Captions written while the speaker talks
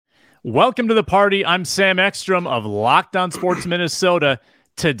Welcome to the party. I'm Sam Ekstrom of Locked On Sports Minnesota.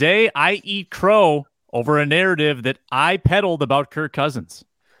 Today, I eat crow over a narrative that I peddled about Kirk Cousins.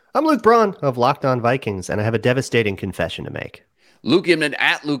 I'm Luke Braun of Locked On Vikings, and I have a devastating confession to make. Luke Inman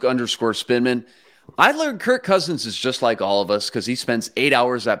at Luke_Spinman. I learned Kirk Cousins is just like all of us because he spends 8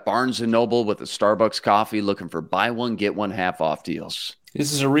 hours at Barnes & Noble with a Starbucks coffee looking for buy one, get one half off deals.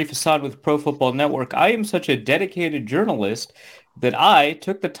 This is Arif Assad with Pro Football Network. I am such a dedicated journalist that I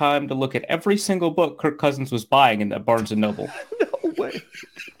took the time to look at every single book Kirk Cousins was buying in that Barnes & Noble. No way.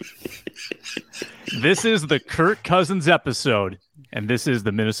 This is the Kirk Cousins episode, and this is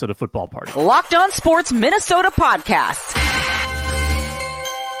the Minnesota Football Party. Locked On Sports Minnesota podcast.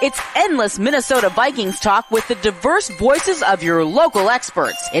 It's endless Minnesota Vikings talk with the diverse voices of your local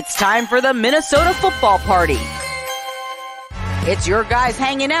experts. It's time for the Minnesota Football Party. It's your guys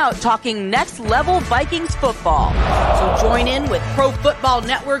hanging out talking next-level Vikings football. So join in with Pro Football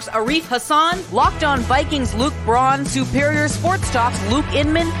Network's Arif Hassan, Locked On Vikings Luke Braun, Superior Sports Talk's Luke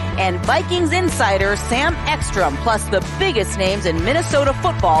Inman, and Vikings insider Sam Ekstrom, plus the biggest names in Minnesota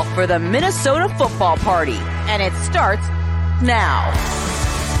football for the Minnesota Football Party. And it starts now.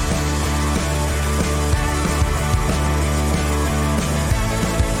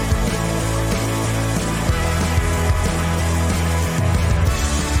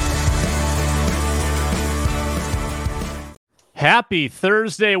 Happy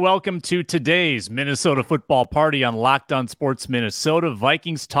Thursday. Welcome to today's Minnesota Football Party on Locked On Sports Minnesota.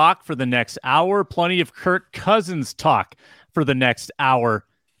 Vikings talk for the next hour. Plenty of Kirk Cousins talk for the next hour.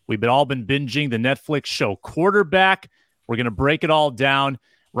 We've all been binging the Netflix show Quarterback. We're going to break it all down.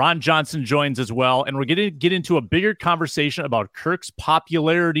 Ron Johnson joins as well, and we're going to get into a bigger conversation about Kirk's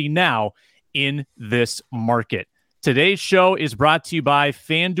popularity now in this market. Today's show is brought to you by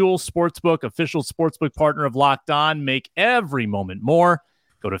FanDuel Sportsbook, official sportsbook partner of Locked On. Make every moment more.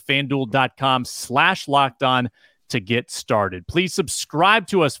 Go to FanDuel.com/LockedOn to get started. Please subscribe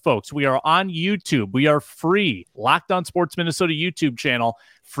to us, folks. We are on YouTube. We are free. Locked On Sports Minnesota YouTube channel,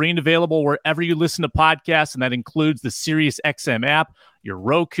 free and available wherever you listen to podcasts, and that includes the SiriusXM app, your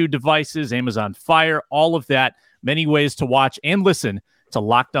Roku devices, Amazon Fire, all of that. Many ways to watch and listen to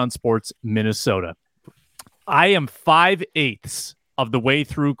Locked On Sports Minnesota. I am 5/8 of the way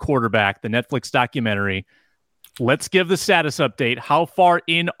through Quarterback, the Netflix documentary. Let's give the status update. How far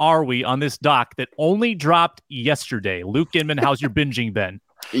in are we on this doc that only dropped yesterday? Luke Inman, how's your binging been?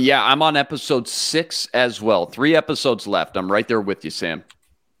 Yeah, I'm on episode 6 as well. 3 episodes left. I'm right there with you, Sam.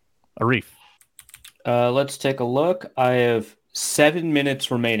 Arif. Let's take a look. I have 7 minutes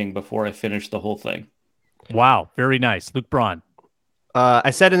remaining before I finish the whole thing. Wow, very nice. Luke Braun.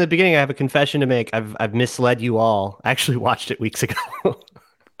 I said in the beginning, I have a confession to make. I've misled you all. I actually watched it weeks ago.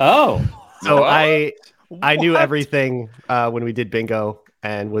 Oh. So I knew everything when we did bingo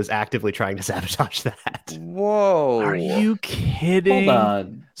and was actively trying to sabotage that. Whoa. Are you kidding? Hold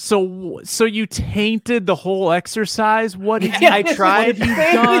on. So you tainted the whole exercise? What did I tried. What have you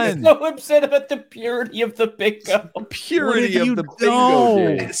done? I'm so upset about the purity of the bingo. Purity What have of you the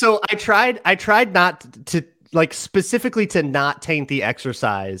bingo day. So I tried not to specifically to not taint the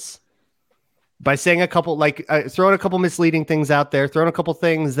exercise by saying a couple, throwing a couple misleading things out there, throwing a couple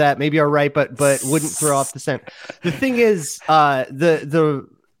things that maybe are right, but wouldn't throw off the scent. The thing is, the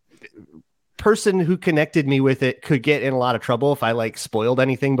person who connected me with it could get in a lot of trouble if I spoiled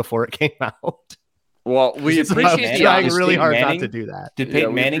anything before it came out. Well, we appreciate the trying honesty. really hard Manning? not to do that. Did Peyton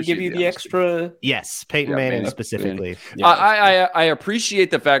we Manning give appreciate you the the honesty. extra? Yes, Peyton Manning specifically. Yeah. I appreciate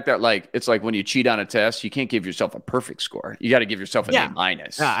the fact that it's like when you cheat on a test, you can't give yourself a perfect score. You got to give yourself an A-. Yeah, I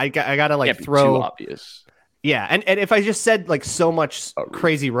gotta Can't be throw. too obvious. Yeah, and if I just said so much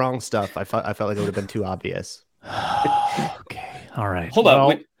crazy wrong stuff, I felt like it would have been too obvious. Okay. All right. Hold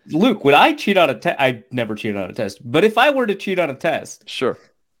on. Luke, would I cheat on a test? I never cheated on a test. But if I were to cheat on a test, Sure.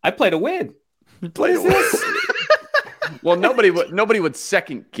 I play to win. Play this. Well, nobody would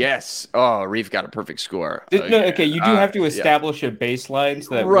second guess. Oh, Reef got a perfect score. You do have to establish a baseline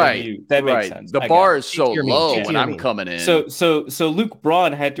so that that makes sense. The bar is so low when I'm coming in. So Luke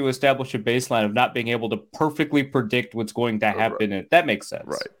Braun had to establish a baseline of not being able to perfectly predict what's going to happen. Right. That makes sense.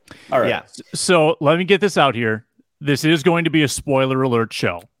 Right. All right. Yeah. So let me get this out here. This is going to be a spoiler alert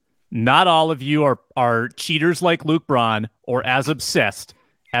show. Not all of you are cheaters like Luke Braun or as obsessed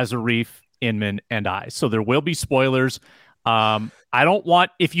as Arif, Inman, and I. So there will be spoilers. I don't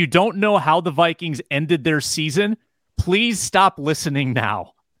want, if you don't know how the Vikings ended their season, please stop listening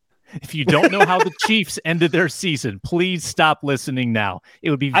now. If you don't know how the Chiefs ended their season, please stop listening now.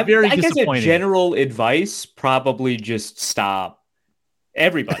 It would be very disappointing. I guess a general advice, probably just stop.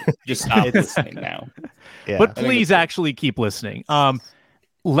 Everybody, just stop listening now. Yeah, but please actually keep listening.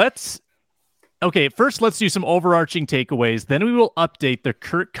 First let's do some overarching takeaways. Then we will update the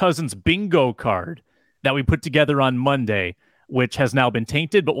Kirk Cousins bingo card that we put together on Monday, which has now been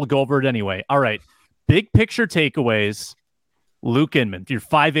tainted, but we'll go over it anyway. All right. Big picture takeaways. Luke Inman, you're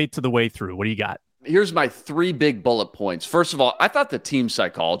 5/8 to the way through. What do you got? Here's my 3 big bullet points. First of all, I thought the team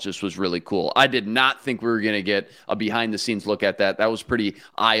psychologist was really cool. I did not think we were going to get a behind-the-scenes look at that. That was pretty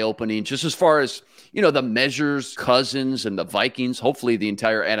eye-opening. Just as far as, the measures Cousins and the Vikings, hopefully the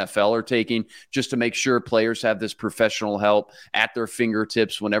entire NFL are taking just to make sure players have this professional help at their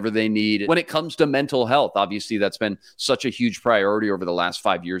fingertips whenever they need. When it comes to mental health, obviously that's been such a huge priority over the last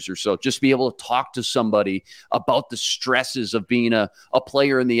 5 years or so. Just be able to talk to somebody about the stresses of being a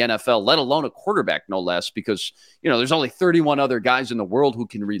player in the NFL, let alone a quarterback, no less, because, there's only 31 other guys in the world who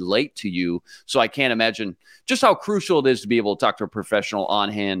can relate to you. So I can't imagine just how crucial it is to be able to talk to a professional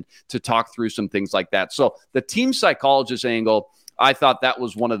on hand to talk through some things like that. So the team psychologist angle, I thought that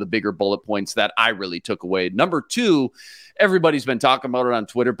was one of the bigger bullet points that I really took away. Number 2, everybody's been talking about it on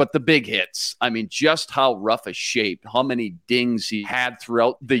Twitter, but the big hits. I mean, just how rough a shape, how many dings he had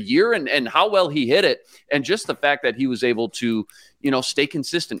throughout the year and how well he hit it. And just the fact that he was able to, stay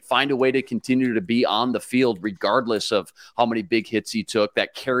consistent, find a way to continue to be on the field, regardless of how many big hits he took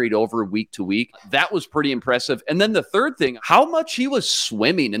that carried over week to week. That was pretty impressive. And then the third thing, how much he was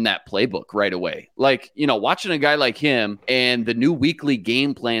swimming in that playbook right away. Like, watching a guy like him and the new weekly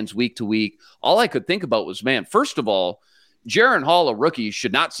game plans week to week, all I could think about was, man, first of all, Jaron Hall, a rookie,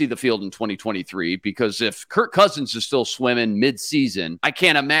 should not see the field in 2023 because if Kirk Cousins is still swimming mid-season, I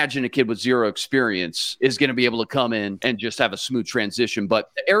can't imagine a kid with zero experience is going to be able to come in and just have a smooth transition. But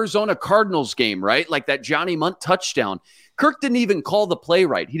the Arizona Cardinals game, right? Like that Johnny Munt touchdown. Kirk didn't even call the play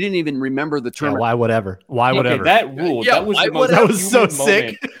right. He didn't even remember the term. Yeah, why whatever? That rule, that was the most that was so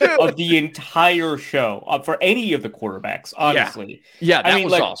sick of the entire show for any of the quarterbacks, honestly. Yeah, that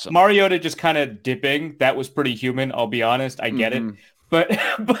was awesome. Mariota just kind of dipping, that was pretty human, I'll be honest. I get it. But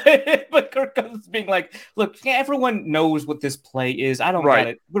Kirk Cousins being like, look, everyone knows what this play is. I don't get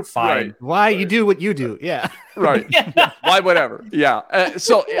it. We're fine. Right. Why you do what you do? Yeah. Right. Why whatever. Yeah.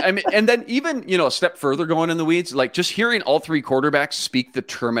 So, I mean, and then even, a step further going in the weeds, like just hearing all 3 quarterbacks speak the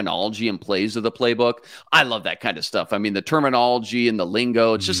terminology and plays of the playbook. I love that kind of stuff. I mean, the terminology and the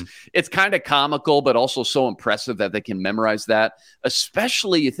lingo, it's just, it's kind of comical, but also so impressive that they can memorize that.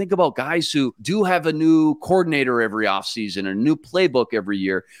 Especially you think about guys who do have a new coordinator every offseason, a new playbook every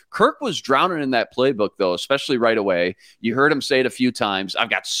year. Kirk was drowning in that playbook, though, especially right away. You heard him say it a few times.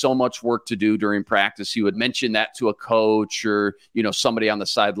 I've got so much work to do during practice. He would mention that to a coach or, somebody on the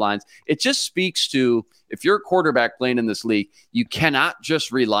sidelines. It just speaks to, if you're a quarterback playing in this league, you cannot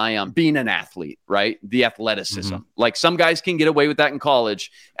just rely on being an athlete, right? The athleticism. Like some guys can get away with that in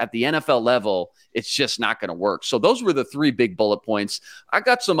college. At the NFL level, it's just not going to work. So those were the 3 big bullet points. I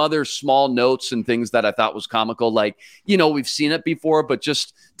got some other small notes and things that I thought was comical. Like, we've seen it before, but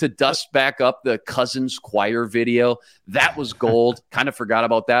just to dust back up the Cousins choir video, that was gold. Kind of forgot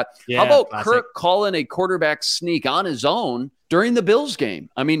about that. Yeah, how about classic Kirk calling a quarterback sneak on his own during the Bills game?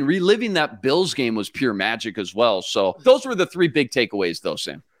 I mean, reliving that Bills game was pure magic as well. So those were the 3 big takeaways, though,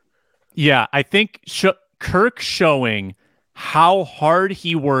 Sam. Yeah, I think Kirk showing how hard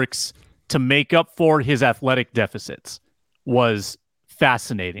he works to make up for his athletic deficits was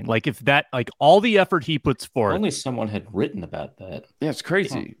fascinating. Like all the effort he puts forth. Only someone had written about that. Yeah, it's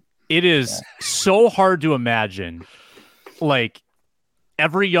crazy. It is so hard to imagine, like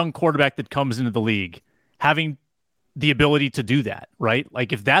every young quarterback that comes into the league having the ability to do that, right?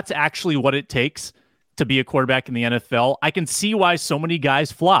 Like if that's actually what it takes to be a quarterback in the NFL, I can see why so many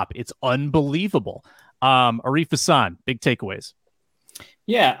guys flop. It's unbelievable. Arif Hassan, big takeaways.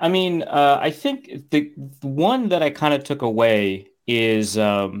 Yeah, I mean, I think the one that I kind of took away is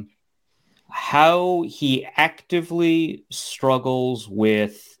how he actively struggles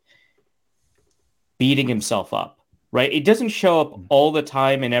with beating himself up, right? It doesn't show up all the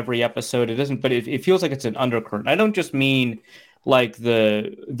time in every episode. It doesn't, but it feels like it's an undercurrent. I don't just mean like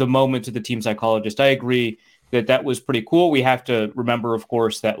the moments of the team psychologist. I agree that was pretty cool. We have to remember, of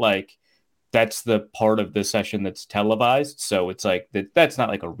course, that like that's the part of the session that's televised. So it's like that's not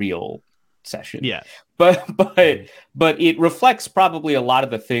like a real session. Yeah. But it reflects probably a lot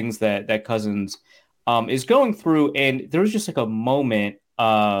of the things that Cousins is going through. And there's just like a moment.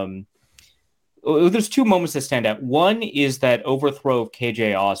 There's 2 moments that stand out. One is that overthrow of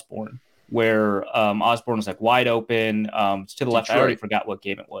KJ Osborne, where Osborne is like wide open. It's to the left. I already forgot what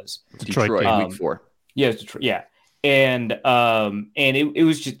game it was. Detroit week 4. Yeah, it was Detroit. Yeah. And it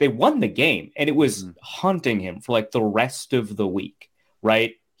was just, they won the game and it was haunting him for like the rest of the week,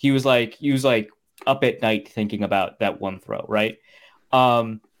 right? He was like up at night thinking about that one throw, right?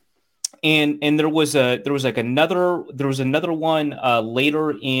 And there was another one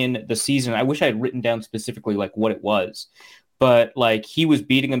later in the season. I wish I had written down specifically like what it was, but like he was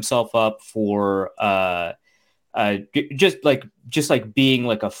beating himself up for just like being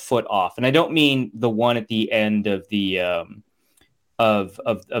like a foot off. And I don't mean the one at the end of the of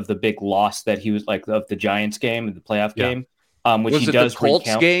the big loss that he was like of the Giants game, the playoff game, which was he it does the Colts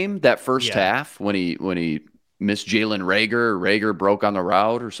recount. game that first half when he missed Jalen Reagor. Rager broke on the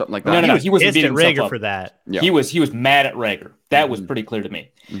route or something like that. No, he wasn't beating himself Reagor up for that. Yeah. He was mad at Reagor. That was pretty clear to me.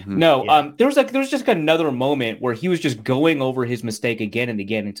 No, there was just another moment where he was just going over his mistake again and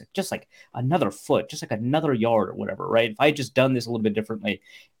again. It's just like another foot, just like another yard or whatever, right? If I had just done this a little bit differently.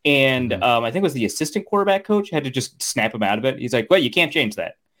 And I think it was the assistant quarterback coach had to just snap him out of it. He's like, well, you can't change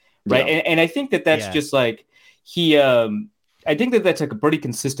that. Right. Yeah. And I think that's just like I think that's like a pretty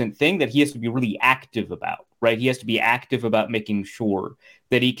consistent thing that he has to be really active about, right? He has to be active about making sure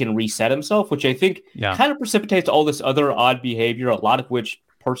that he can reset himself, which I think kind of precipitates all this other odd behavior, a lot of which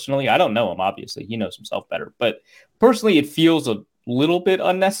personally, I don't know him, obviously. He knows himself better. But personally, it feels a little bit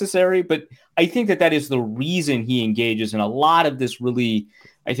unnecessary. But I think that is the reason he engages in a lot of this really,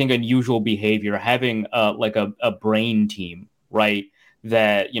 I think, unusual behavior, having like a brain team, right?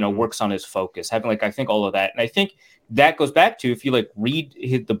 That, works on his focus, having like, I think all of that. And I think that goes back to, if you like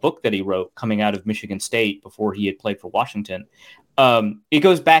read the book that he wrote coming out of Michigan State before he had played for Washington, it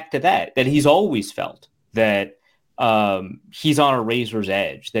goes back to that he's always felt that he's on a razor's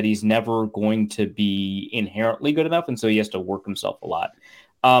edge, that he's never going to be inherently good enough. And so he has to work himself a lot.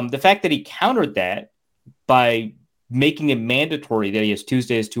 The fact that he countered that by making it mandatory that he has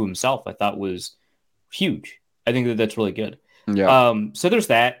Tuesdays to himself, I thought was huge. I think that's really good. Yeah. So there's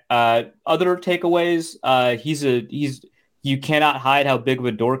that. Other takeaways. You cannot hide how big of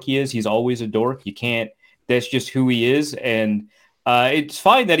a dork he is. He's always a dork. You can't. That's just who he is. And it's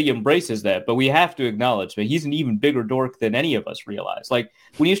fine that he embraces that, but we have to acknowledge that he's an even bigger dork than any of us realize. Like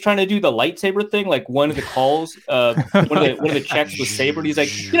when he was trying to do the lightsaber thing, like one of the calls, one of the checks was Saber, and he's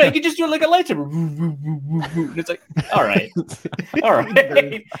like, you can just do it like a lightsaber. And it's like, all right.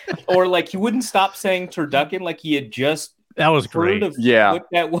 Or like he wouldn't stop saying turducken, like he had just. That was great. What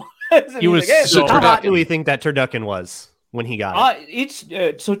that was. He was like, so how hot do we think that turducken was when he got it? It's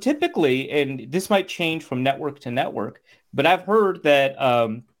so typically, and this might change from network to network, but I've heard that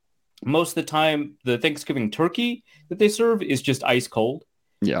most of the time the Thanksgiving turkey that they serve is just ice cold.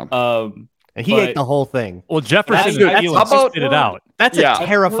 Yeah. And he ate the whole thing. Well, Jefferson spit it out. That's a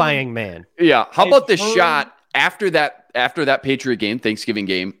terrifying man. Yeah. How about the shot after that Patriot game, Thanksgiving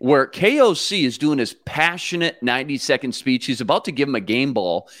game, where KOC is doing his passionate 90-second speech. He's about to give him a game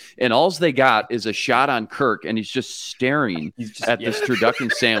ball, and all they got is a shot on Kirk, and he's just staring at this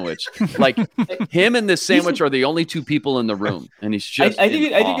turducken sandwich. Like him and this sandwich are the only two people in the room, and he's just. I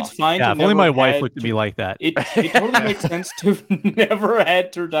think it's fine. Yeah, if only my wife looked at me like that. It totally makes sense to have never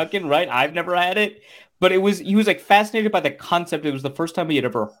had turducken, right? I've never had it, but he was like fascinated by the concept. It was the first time he had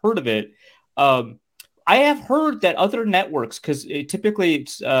ever heard of it. I have heard that other networks, because typically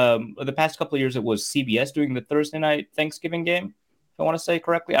it's the past couple of years it was CBS doing the Thursday night Thanksgiving game. If I want to say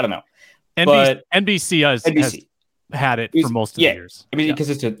correctly, I don't know. But NBC has had it for most of the years. I mean, because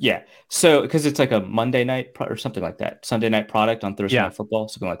it's like a Monday night or something like that, Sunday night product on Thursday Night Football,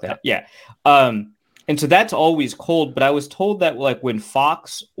 something like that. Yeah. And so that's always cold. But I was told that like when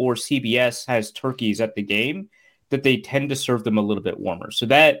Fox or CBS has turkeys at the game, that they tend to serve them a little bit warmer. So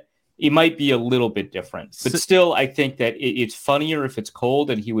that. It might be a little bit different, but still, I think that it's funnier if it's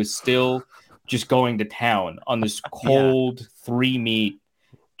cold, and he was still just going to town on this cold 3-meat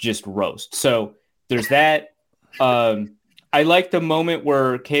just roast. So there's that. I like the moment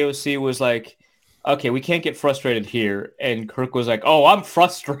where KOC was like, okay, we can't get frustrated here. And Kirk was like, oh, I'm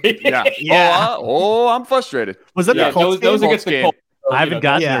frustrated. Yeah. I'm frustrated. Was that the Colts those against the Colts? I haven't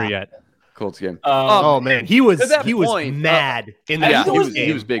gotten there yet. Colts game. Man, he was mad in that game.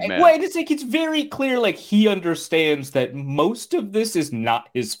 He was big mad. Wait, it's like it's very clear, like he understands that most of this is not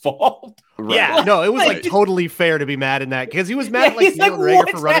his fault. Right. Yeah, no, it was like totally fair to be mad in that because he was mad like Jalen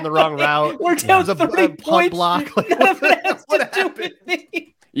Reagor for running the wrong route. We're down a punt block. Like, what happened?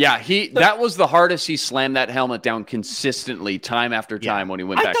 Yeah, that was the hardest. He slammed that helmet down consistently, time after time when he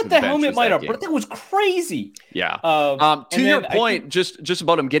went back to the bench. I thought the helmet might have, but that was crazy. Yeah. To your point, just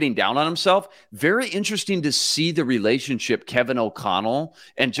about him getting down on himself, very interesting to see the relationship Kevin O'Connell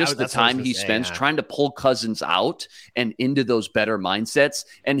and just the time he spends trying to pull Cousins out and into those better mindsets,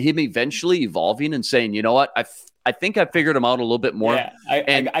 and him eventually evolving and saying, you know what, I think I figured him out a little bit more. Yeah,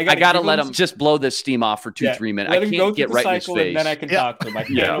 I got to let him just blow this steam off for 3 minutes. I can't get right in his face. And then I can talk to him. I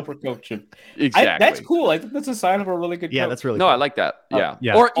can't overcoach him. Exactly. That's cool. I think that's a sign of a really good coach. Yeah, that's really cool. I like that.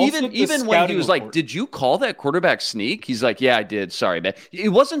 Yeah. Or Also even when he was like, did you call that quarterback sneak? He's like, yeah, I did. Sorry, man. He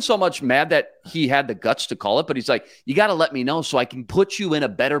wasn't so much mad that he had the guts to call it, but he's like, you got to let me know so I can put you in a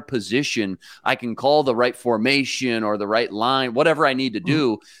better position. I can call the right formation or the right line, whatever I need to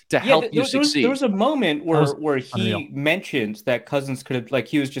do to help you succeed. There was a moment where he mentioned that Cousins could have, like,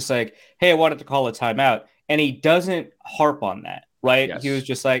 he was just like, hey, I wanted to call a timeout. And he doesn't harp on that, right? Yes. He was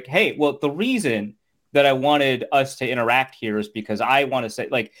just like, hey, well, the reason that I wanted us to interact here is because I want to say,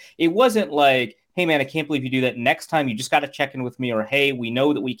 like, it wasn't like, hey, man, I can't believe you do that. Next time you just got to check in with me, or, hey, we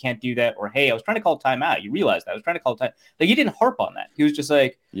know that we can't do that, or, hey, I was trying to call timeout. You realize that I was trying to call time. Like, he didn't harp on that. He was just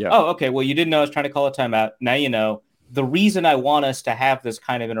like, oh, okay, well, you didn't know I was trying to call a timeout. Now you know. The reason I want us to have this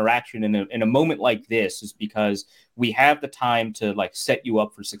kind of interaction in a moment like this is because we have the time to, like, set you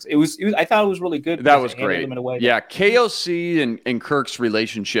up for success. It was I thought it was really good. That was great. Yeah, KOC and Kirk's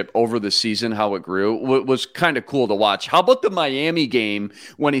relationship over the season, how it grew, was kind of cool to watch. How about the Miami game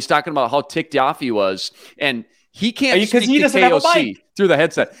when he's talking about how ticked off he was, and he can't speak to KOC through the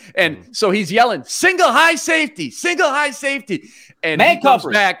headset, and so he's yelling, "Single high safety, and he comes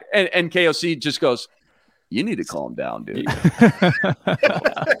back, and KOC just goes, you need to calm down, dude.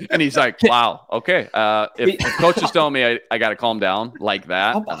 And he's like, wow, okay. If coach is telling me I got to calm down like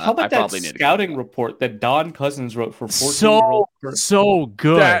that, how about that scouting report that Don Cousins wrote for 14-year-old? So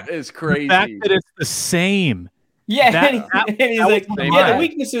good. That is crazy. The fact that it's the same. Yeah, and he's like, the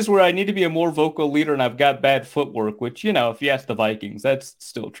weaknesses where I need to be a more vocal leader and I've got bad footwork, which, you know, if you ask the Vikings, that's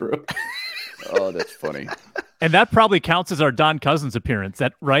still true. Oh, that's funny. And that probably counts as our Don Cousins appearance,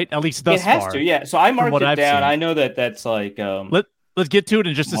 that right? At least thus far. It has to, yeah. So I marked it down. I know that's like let's get to it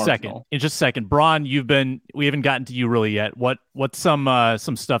in just a second. In just a second. Braun, we haven't gotten to you really yet. What's some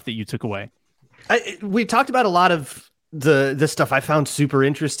stuff that you took away? We talked about a lot of the stuff I found super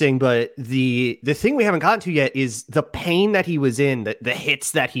interesting, but the thing we haven't gotten to yet is the pain that he was in, the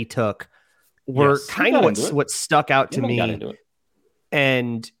hits that he took were kind of what stuck out to me.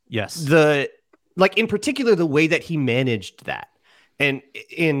 And yes, in particular, the way that he managed that, and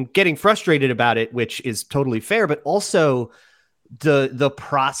in getting frustrated about it, which is totally fair, but also the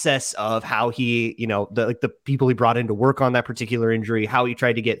process of how he, the people he brought in to work on that particular injury, how he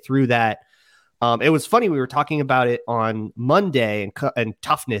tried to get through that. It was funny. We were talking about it on Monday and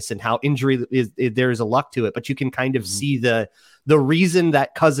toughness and how injury there is a luck to it, but you can kind of see the reason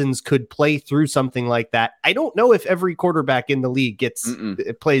that Cousins could play through something like that. I don't know if every quarterback in the league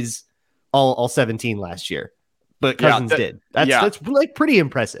plays all 17 last year, but Cousins did. That's like pretty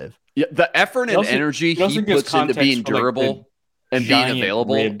impressive. Yeah, the effort and energy he puts into being durable and being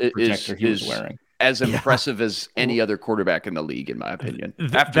available is wearing as impressive as any other quarterback in the league, in my opinion.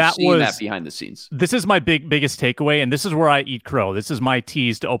 After seeing that behind the scenes, this is my biggest takeaway, and this is where I eat crow. This is my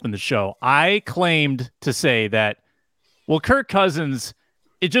tease to open the show. I claimed to say that, well, Kirk Cousins,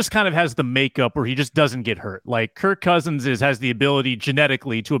 it just kind of has the makeup where he just doesn't get hurt. Like, Kirk Cousins has the ability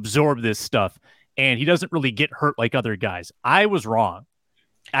genetically to absorb this stuff, and he doesn't really get hurt like other guys. I was wrong.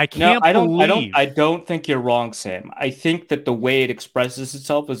 I don't think you're wrong, Sam. I think that the way it expresses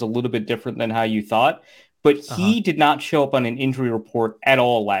itself is a little bit different than how you thought, but he did not show up on an injury report at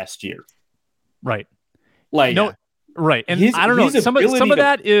all last year. Right. Like, no, right. And I don't know. Some of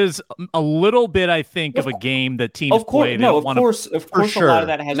that is a little bit, I think, of a game that teams play. Of course, a lot of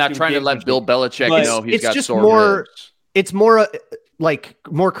that has not trying to let Bill Belichick know he's got sore nerves. It's more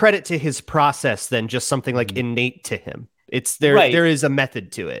more credit to his process than just something like innate to him. It's there. Right. There is a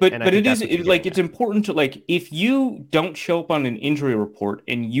method to it, but it is it's important to, like, if you don't show up on an injury report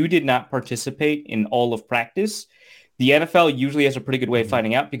and you did not participate in all of practice, the NFL usually has a pretty good way of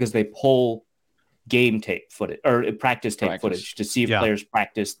finding out because they pull game tape footage or practice tape footage to see if players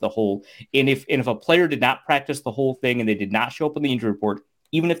practice the whole. And if a player did not practice the whole thing and they did not show up on the injury report,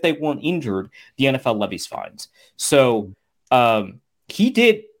 even if they weren't injured, the NFL levies fines. So he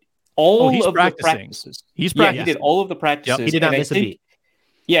did. The practices. He's practicing. He did all of the practices. He did not miss a beat.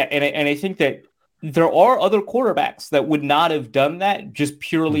 Yeah, and I think that there are other quarterbacks that would not have done that just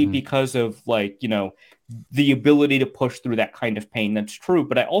purely because of, like, the ability to push through that kind of pain. That's true.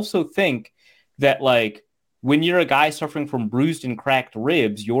 But I also think that, like, when you're a guy suffering from bruised and cracked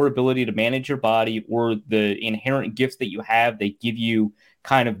ribs, your ability to manage your body or the inherent gifts that you have, they give you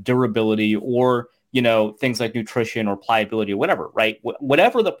kind of durability or things like nutrition or pliability or whatever, right?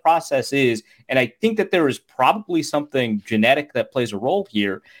 Whatever the process is. And I think that there is probably something genetic that plays a role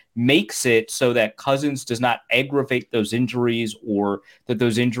here, makes it so that Cousins does not aggravate those injuries or that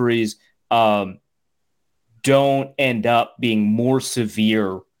those injuries don't end up being more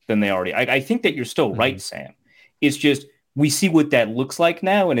severe than they already. I think that you're still right, Sam. It's just we see what that looks like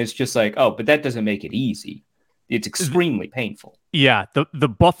now, and it's just like, oh, but that doesn't make it easy. It's extremely painful. Yeah, the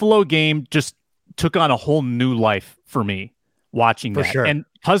Buffalo game just took on a whole new life for me watching that. Sure. And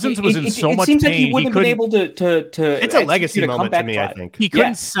Cousins was in so much seems pain. Like he wouldn't have been able to. It's a legacy moment to me. I think he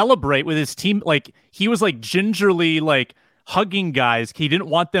couldn't celebrate with his team. Like he was like gingerly like hugging guys. He didn't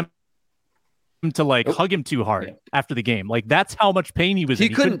want them to like hug him too hard after the game. Like that's how much pain he was in.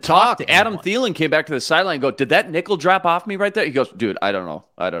 He couldn't talk. Adam Thielen came back to the sideline and go, did that nickel drop off me right there? He goes, dude, I don't know.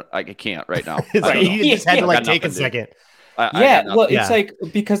 I can't right now. He just had to like take a second. It's like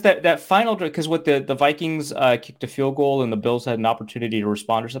because that final, because what the Vikings kicked a field goal and the Bills had an opportunity to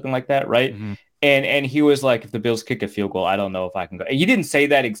respond or something like that, right? Mm-hmm. And he was like, if the Bills kick a field goal, I don't know if I can go. And he didn't say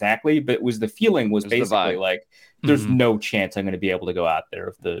that exactly, but the feeling was basically like, there's no chance I'm going to be able to go out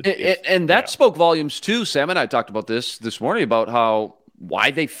there. And that spoke volumes too. Sam and I talked about this morning about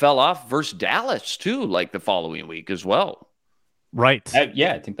why they fell off versus Dallas too, like the following week as well. Right. I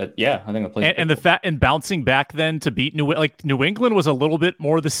think that plays. And the fact and bouncing back then to beat New England was a little bit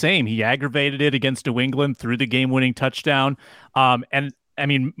more the same. He aggravated it against New England through the game-winning touchdown. And I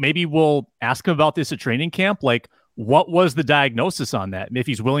mean, maybe we'll ask him about this at training camp. Like, what was the diagnosis on that? If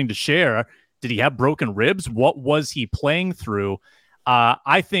he's willing to share, did he have broken ribs? What was he playing through?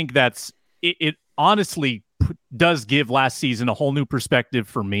 I think that's it. Honestly, does give last season a whole new perspective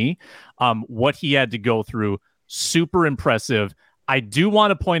for me. What he had to go through. Super impressive. I do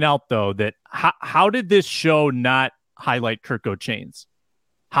want to point out, though, that how did this show not highlight Kirk Chains?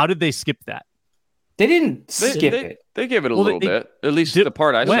 How did they skip that? They didn't skip it. They gave it a little bit. At least the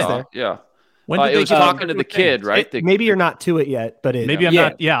part I saw. Yeah. When did it was talking to the kid, right? Maybe you're not to it yet, but maybe I'm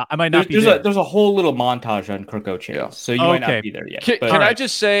not. Yeah, I might not be there. There's a whole little montage on Kirk Chains, so you might not be there yet. Can I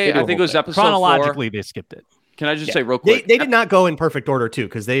just say, I think it was episode chronologically 4. They skipped it. Can I just say real quick? They did not go in perfect order too,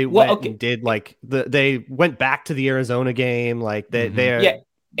 because they went and did like they went back to the Arizona game, like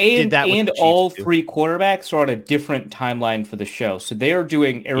and all three quarterbacks are on a different timeline for the show. So they are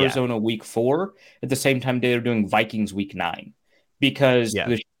doing Arizona week 4 at the same time they are doing Vikings week 9, because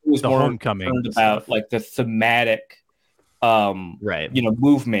the show was more concerned about like the thematic,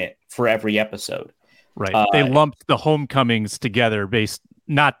 movement for every episode. Right. They lumped the homecomings together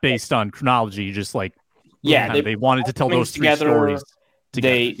not based on chronology, just like. Yeah, they wanted to tell those three stories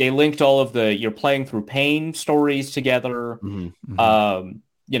together. They linked all of the you're playing through pain stories together,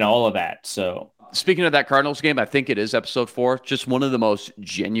 all of that. So speaking of that Cardinals game, I think it is episode 4. Just one of the most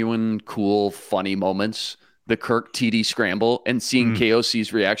genuine, cool, funny moments. The Kirk TD scramble and seeing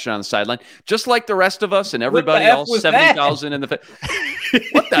KOC's reaction on the sideline, just like the rest of us and everybody else, 70,000 in the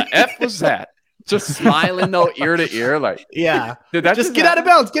what the F was that? Just smiling though, ear to ear, like Dude, just get out of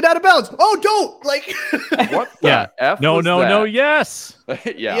bounds. Get out of bounds. Oh, don't what the F? No, yes. No.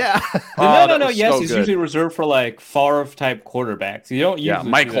 Yes, it's usually reserved for like Favre type quarterbacks. You don't usually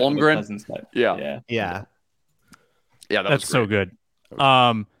Mike Holmgren. Yeah. That's so good.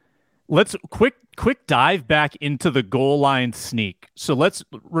 Let's quick dive back into the goal line sneak. So let's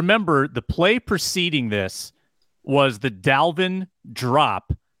remember the play preceding this was the Dalvin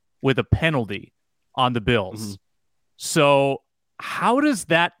drop with a penalty on the Bills. So how does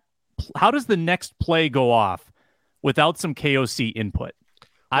the next play go off without some KOC input?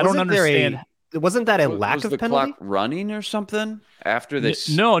 I don't understand. Wasn't that a lack of the penalty? Clock running or something after this?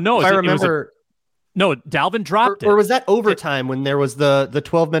 No. If I remember, Dalvin dropped it. Or was that overtime when there was the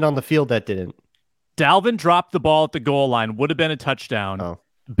 12 men on the field that didn't? Dalvin dropped the ball at the goal line. Would have been a touchdown. Oh.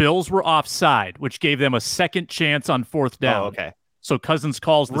 Bills were offside, which gave them a second chance on 4th down. Oh, okay. So Cousins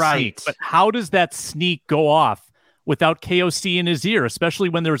calls the sneak. But how does that sneak go off without KOC in his ear, especially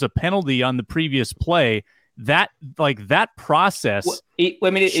when there was a penalty on the previous play? That process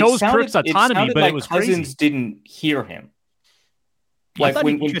shows Kirk's autonomy, but it was Cousins crazy. Didn't hear him. Like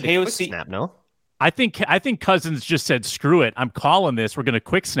when KOC snap, no? I think Cousins just said, "Screw it, I'm calling this. We're going to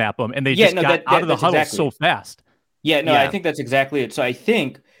quick snap him," and they just got out of the huddle so fast. I think that's exactly it. So I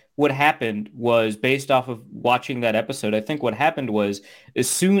think what happened was, based off of watching that episode, I think what happened was, as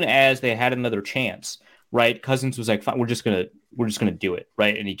soon as they had another chance, right, Cousins was like, "Fine, we're just gonna do it,"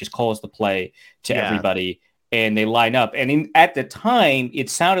 right, and he just calls the play to everybody, and they line up. And at the time, it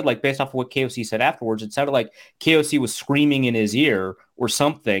sounded like, based off of what KOC said afterwards, it sounded like KOC was screaming in his ear or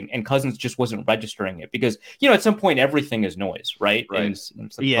something, and Cousins just wasn't registering it, because at some point everything is noise, right? And it's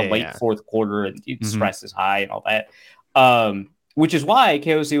like late 4th quarter, and stress is high and all that. Which is why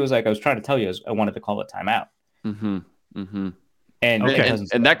KOC was like, I was trying to tell you, I wanted to call a timeout. And,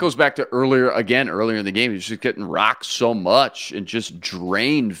 and that goes back to earlier in the game. He's just getting rocked so much and just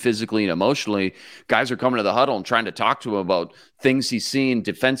drained physically and emotionally. Guys are coming to the huddle and trying to talk to him about things he's seen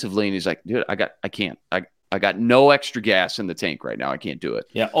defensively. And he's like, dude, I can't. I got no extra gas in the tank right now. I can't do it.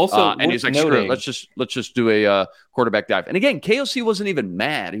 Yeah. Also, and he's like, screw it. Let's just do a quarterback dive. And again, KOC wasn't even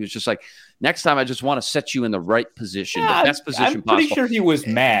mad. He was just like, next time I just want to set you in the right position, the best position I'm possible. pretty sure he was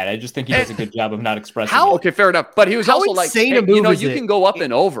mad. I just think he does a good job of not expressing it. Okay, fair enough. But he was also like, hey, you can go up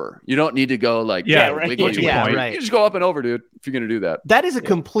and over. You don't need to go like, right. You just go up and over, dude, if you're going to do that. That is a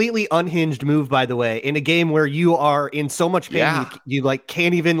completely unhinged move, by the way, in a game where you are in so much pain. Yeah. You like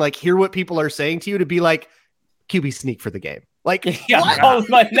can't even like hear what people are saying to you to be like, QB sneak for the game. Like, call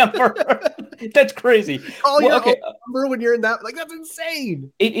my number. That's crazy. Number when you're in that, like, that's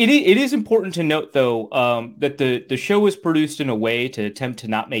insane. It is important to note, though, that the show was produced in a way to attempt to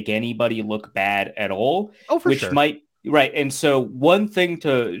not make anybody look bad at all. Oh, for sure. Right. And so one thing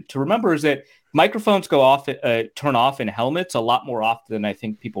to remember is that microphones turn off in helmets a lot more often than I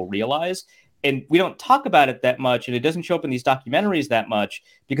think people realize. And we don't talk about it that much, and it doesn't show up in these documentaries that much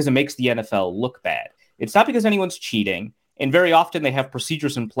because it makes the NFL look bad. It's not because anyone's cheating. And very often they have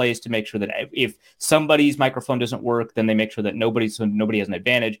procedures in place to make sure that if somebody's microphone doesn't work, then they make sure that nobody has an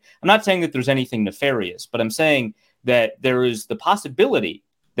advantage. I'm not saying that there's anything nefarious, but I'm saying that there is the possibility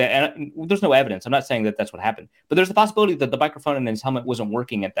that, and there's no evidence. I'm not saying that that's what happened, but there's the possibility that the microphone in his helmet wasn't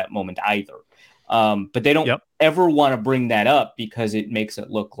working at that moment either. But they don't ever want to bring that up because it makes it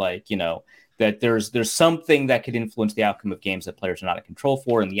look like, that there's something that could influence the outcome of games that players are not in control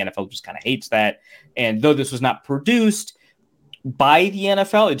for, and the NFL just kind of hates that. And though this was not produced by the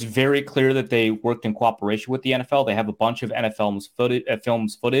NFL, it's very clear that they worked in cooperation with the NFL. They have a bunch of NFL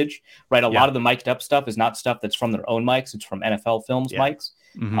films footage, right? A lot of the mic'd up stuff is not stuff that's from their own mics; it's from NFL films mics.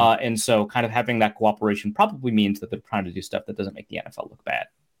 Mm-hmm. And so, kind of having that cooperation probably means that they're trying to do stuff that doesn't make the NFL look bad.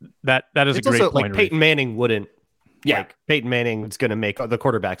 That is a great point. Like Peyton Manning wouldn't. Yeah, like Peyton Manning is going to make the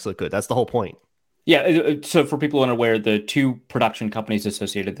quarterbacks look good. That's the whole point. Yeah. So for people unaware, the two production companies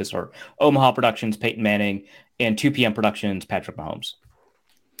associated with this are Omaha Productions, Peyton Manning, and 2PM Productions, Patrick Mahomes.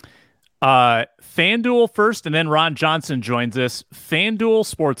 FanDuel first, and then Ron Johnson joins us.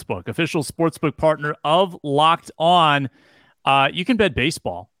 FanDuel Sportsbook, official sportsbook partner of Locked On. You can bet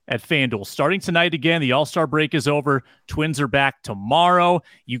baseball at FanDuel. Starting tonight again, the All-Star break is over. Twins are back tomorrow.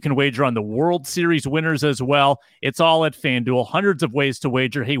 You can wager on the World Series winners as well. It's all at FanDuel. Hundreds of ways to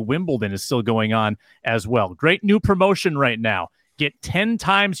wager. Hey, Wimbledon is still going on as well. Great new promotion right now. Get 10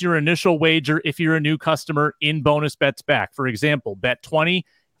 times your initial wager if you're a new customer in bonus bets back. For example, bet 20,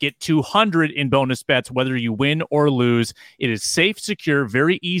 get 200 in bonus bets, whether you win or lose. It is safe, secure,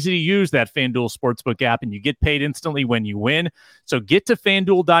 very easy to use, that FanDuel Sportsbook app, and you get paid instantly when you win. So get to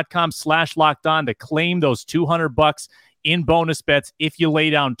FanDuel.com/lockedon to claim those $200 in bonus bets if you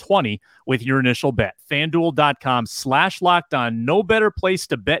lay down 20 with your initial bet. FanDuel.com/lockedon. No better place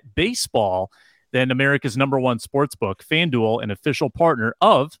to bet baseball than America's #1 sportsbook. FanDuel, an official partner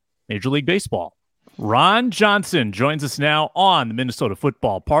of Major League Baseball. Ron Johnson joins us now on the Minnesota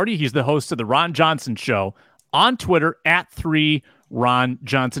Football Party. He's the host of the Ron Johnson Show on Twitter at 3Ron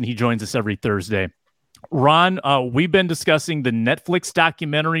Johnson. He joins us every Thursday. Ron, we've been discussing the Netflix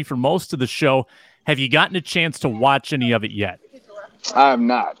documentary for most of the show. Have you gotten a chance to watch any of it yet? I have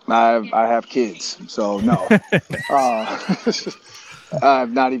not. I have kids, so no.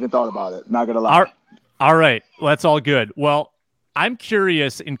 I've not even thought about it. Not gonna lie. All right. Well, that's all good. Well, I'm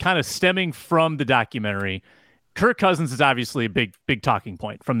curious, in kind of stemming from the documentary, Kirk Cousins is obviously a big talking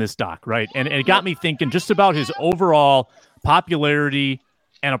point from this doc, right? And it got me thinking just about his overall popularity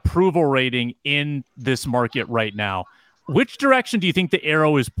and approval rating in this market right now. Which direction do you think the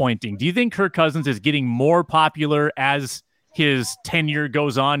arrow is pointing? Do you think Kirk Cousins is getting more popular as his tenure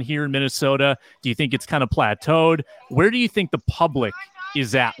goes on here in Minnesota? Do you think it's kind of plateaued? Where do you think the public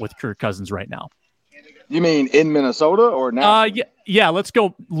is at with Kirk Cousins right now? You mean in Minnesota or now? Yeah. Let's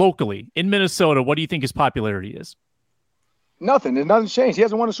go locally in Minnesota. What do you think his popularity is? Nothing. Nothing's changed. He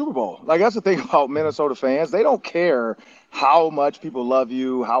hasn't won a Super Bowl. Like, that's the thing about Minnesota fans. They don't care how much people love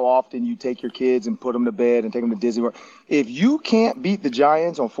you, how often you take your kids and put them to bed and take them to Disney World. If you can't beat the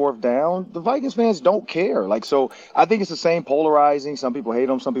Giants on 4th down, the Vikings fans don't care. Like, so I think it's the same polarizing. Some people hate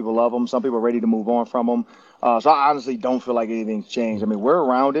them. Some people love them. Some people are ready to move on from them. So I honestly don't feel like anything's changed. I mean, we're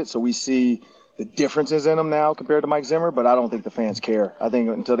around it, so we see the differences in them now compared to Mike Zimmer, but I don't think the fans care. I think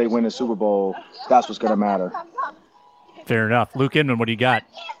until they win the Super Bowl, that's what's going to matter. Fair enough. Luke Inman, what do you got?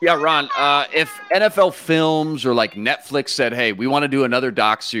 Yeah, Ron, if NFL Films or like Netflix said, hey, we want to do another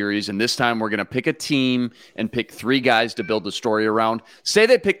doc series, and this time we're going to pick a team and pick 3 guys to build the story around, say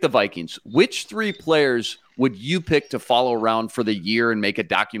they pick the Vikings, which 3 players would you pick to follow around for the year and make a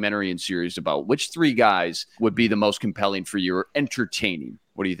documentary and series about? Which 3 guys would be the most compelling for you or entertaining?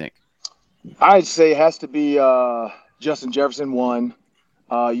 What do you think? I'd say it has to be Justin Jefferson, 1.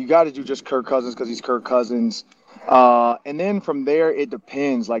 You got to do just Kirk Cousins because he's Kirk Cousins. And then from there, it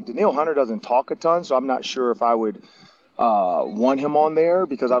depends. Like, Danielle Hunter doesn't talk a ton, so I'm not sure if I would want him on there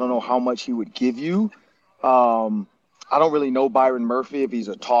because I don't know how much he would give you. I don't really know Byron Murphy if he's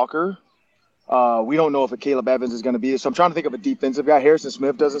a talker. We don't know if a Caleb Evans is going to be. So I'm trying to think of a defensive guy. Harrison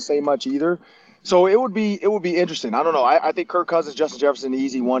Smith doesn't say much either. So it would be interesting. I don't know. I think Kirk Cousins, Justin Jefferson,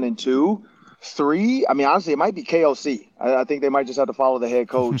 easy 1 and 2. 3, I mean, honestly, it might be KLC. I think they might just have to follow the head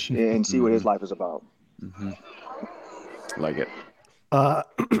coach and see what his life is about. Mm-hmm. Like it.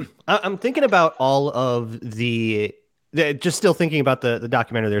 I'm thinking about all of just still thinking about the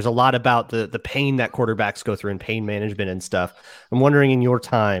documentary. There's a lot about the pain that quarterbacks go through and pain management and stuff. I'm wondering, in your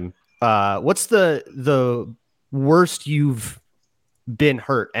time, what's the worst you've been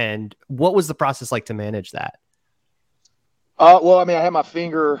hurt, and what was the process like to manage that? Well, I mean, I had my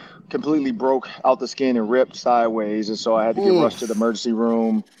finger completely broke out the skin and ripped sideways, and so I had to get rushed to the emergency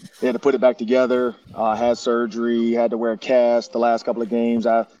room. They had to put it back together. I had surgery, had to wear a cast the last couple of games.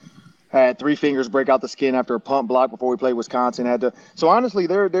 I had 3 fingers break out the skin after a punt block before we played Wisconsin. So honestly,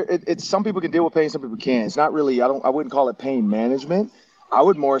 it's some people can deal with pain, some people can't. It's not really, I wouldn't call it pain management. I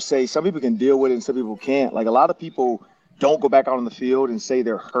would more say some people can deal with it and some people can't. Like, a lot of people don't go back out on the field and say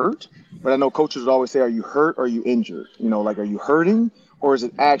they're hurt. But I know coaches would always say, are you hurt or are you injured? You know, like, are you hurting or is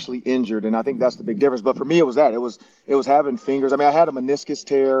it actually injured? And I think that's the big difference. But for me, it was that. It was having fingers. I mean, I had a meniscus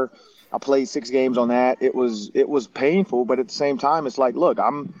tear. I played 6 games on that. It was painful, but at the same time, it's like, look,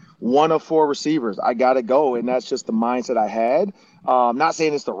 I'm 1 of 4 receivers. I got to go, and that's just the mindset I had. I'm not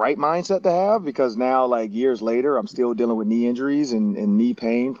saying it's the right mindset to have because now, like, years later, I'm still dealing with knee injuries and knee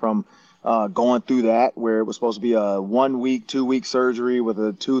pain from going through that, where it was supposed to be a 1 week, 2 week surgery with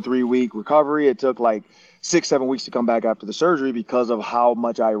a 2-3 week recovery. It took like 6-7 weeks to come back after the surgery because of how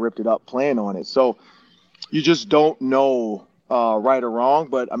much I ripped it up playing on it. So you just don't know right or wrong.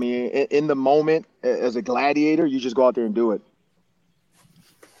 But I mean, in the moment, as a gladiator, you just go out there and do it.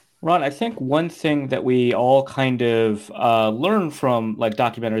 Ron, I think one thing that we all kind of learn from like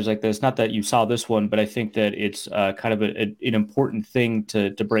documentaries like this, not that you saw this one, but I think that it's kind of an important thing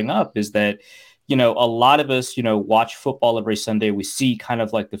to bring up is that, you know, a lot of us, you know, watch football every Sunday. We see kind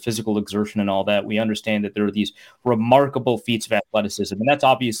of like the physical exertion and all that. We understand that there are these remarkable feats of athleticism, and that's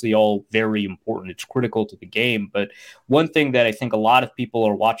obviously all very important. It's critical to the game. But one thing that I think a lot of people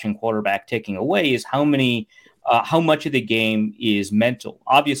are watching quarterback taking away is how much of the game is mental.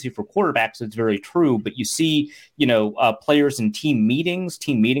 Obviously, for quarterbacks, it's very true. But you see, you know, players in team meetings.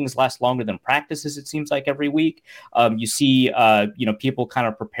 Team meetings last longer than practices, it seems like, every week. You see, you know, people kind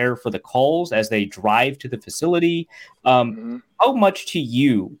of prepare for the calls as they drive to the facility. How much to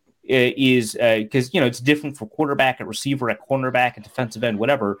you is, because, you know, it's different for quarterback, at receiver, at cornerback, at defensive end,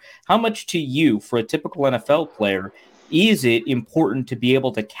 whatever. How much to you, for a typical NFL player, is it important to be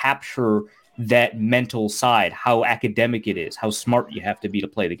able to capture that mental side, how academic it is, how smart you have to be to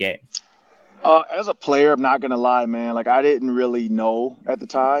play the game? As a player, I'm not going to lie, man. Like, I didn't really know at the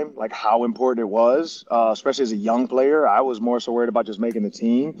time, like, how important it was, especially as a young player. I was more so worried about just making the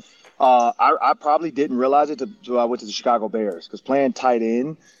team. I probably didn't realize it until I went to the Chicago Bears, because playing tight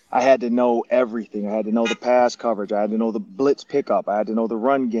end, I had to know everything. I had to know the pass coverage. I had to know the blitz pickup. I had to know the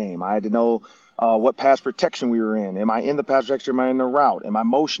run game. I had to know what pass protection we were in. Am I in the pass protection? Am I in the route? Am I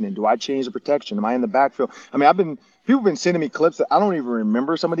motioning? Do I change the protection? Am I in the backfield? I mean, people have been sending me clips that I don't even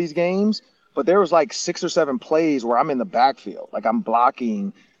remember some of these games, but there was like 6 or 7 plays where I'm in the backfield. Like, I'm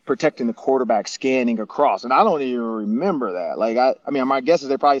blocking, protecting the quarterback, scanning across. And I don't even remember that. Like, I mean, my guess is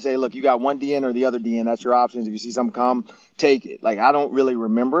they probably say, look, you got one DN or the other DN. That's your options. If you see something come, take it. Like, I don't really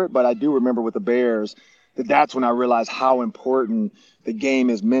remember it, but I do remember with the Bears that's when I realized how important the game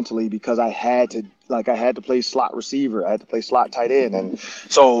is mentally, because I had to play slot receiver. I had to play slot tight end. And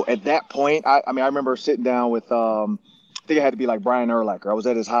so at that point, I remember sitting down with, I think it had to be like Brian Urlacher. I was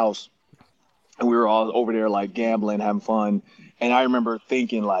at his house and we were all over there like gambling, having fun. And I remember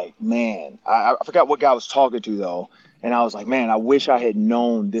thinking like, man, I forgot what guy I was talking to though. And I was like, man, I wish I had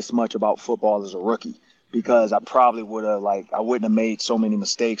known this much about football as a rookie, because I probably I wouldn't have made so many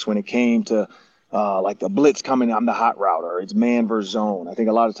mistakes when it came to like the blitz coming, I'm the hot route, or it's man versus zone. I think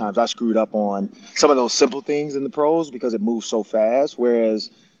a lot of times I screwed up on some of those simple things in the pros because it moves so fast,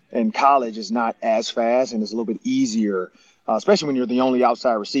 whereas in college it's not as fast and it's a little bit easier, especially when you're the only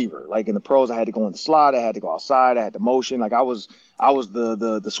outside receiver. Like in the pros, I had to go in the slot, I had to go outside, I had to motion. Like I was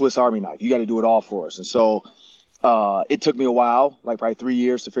the Swiss Army knife. You got to do it all for us. And so It took me a while, like probably 3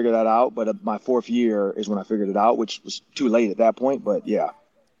 years to figure that out. But my 4th year is when I figured it out, which was too late at that point. But yeah.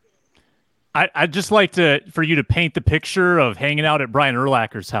 I'd just like for you to paint the picture of hanging out at Brian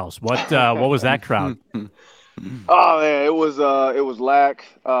Urlacher's house. What was that crowd? Oh man, it was Lack.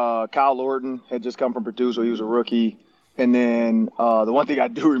 Kyle Lorton had just come from Purdue, so he was a rookie. And then the one thing I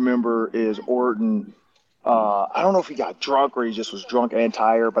do remember is Orton. I don't know if he got drunk or he just was drunk and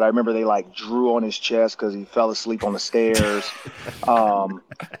tired, but I remember they like drew on his chest because he fell asleep on the stairs. But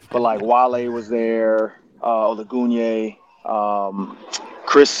like Wale was there, Olagunye,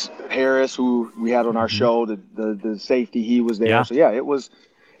 Chris Harris, who we had on our show, the safety, he was there. Yeah. So yeah, it was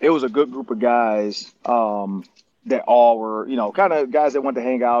a good group of guys that all were, kind of guys that wanted to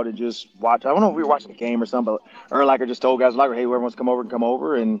hang out and just watch. I don't know if we were watching the game or something, but Urlacher just told guys, like, hey, whoever wants to come over can come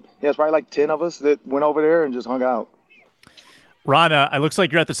over. And yeah, it's probably like 10 of us that went over there and just hung out. Ron, it looks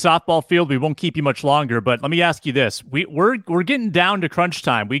like you're at the softball field. We won't keep you much longer, but let me ask you this. We're getting down to crunch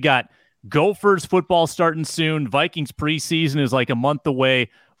time. We got Gophers football starting soon. Vikings preseason is like a month away.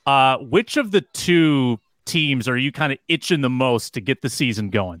 Which of the two teams are you kind of itching the most to get the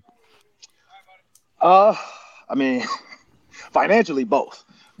season going? I mean, financially both.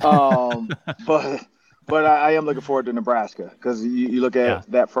 But I am looking forward to Nebraska because you look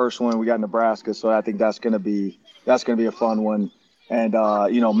at that first one, we got Nebraska. So I think that's going to be a fun one. And,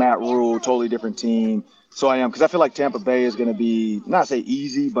 Matt Rule, totally different team. So I am, because I feel like Tampa Bay is going to be, not say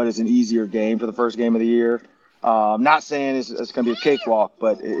easy, but it's an easier game for the first game of the year. I'm not saying it's going to be a cakewalk,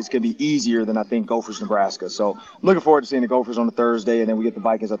 but it's going to be easier than I think Gophers, Nebraska. So I'm looking forward to seeing the Gophers on the Thursday, and then we get the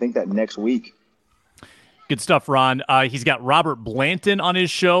Vikings, I think, that next week. Good stuff, Ron. He's got Robert Blanton on his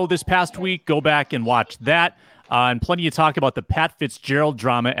show this past week. Go back and watch that. And plenty of talk about the Pat Fitzgerald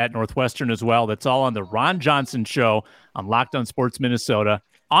drama at Northwestern as well. That's all on the Ron Johnson Show on Locked On Sports Minnesota,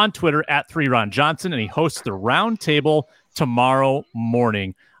 on Twitter at 3RonJohnson, and he hosts the Round Table tomorrow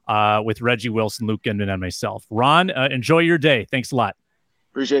morning with Reggie Wilson, Luke Gendman, and myself. Ron, enjoy your day. Thanks a lot.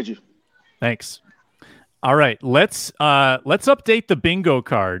 Appreciate you. Thanks. All right, let's update the bingo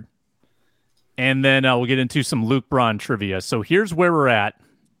card. And then we'll get into some Luke Braun trivia. So here's where we're at.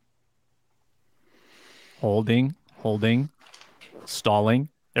 Holding, stalling.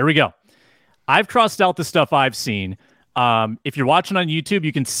 There we go. I've crossed out the stuff I've seen. If you're watching on YouTube,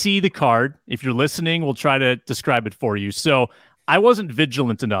 you can see the card. If you're listening, we'll try to describe it for you. So I wasn't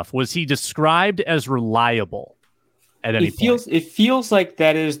vigilant enough. Was he described as reliable at any point? It feels like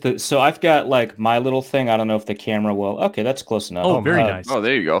that is so I've got like my little thing. I don't know if the camera will. Okay, that's close enough. Oh, very nice. Oh,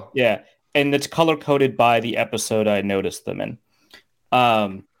 there you go. Yeah. And it's color-coded by the episode I noticed them in.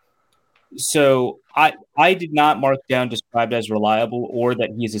 So I did not mark down described as reliable or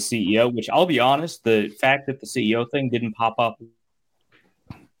that he's a CEO, which I'll be honest, the fact that the CEO thing didn't pop up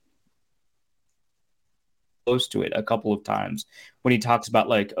close to it a couple of times when he talks about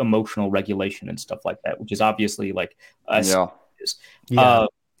like emotional regulation and stuff like that, which is obviously like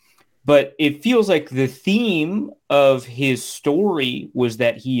but it feels like the theme of his story was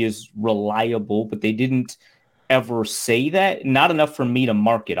that he is reliable, but they didn't ever say that. Not enough for me to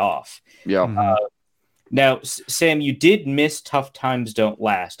mark it off. Yeah. Now, Sam, you did miss Tough Times Don't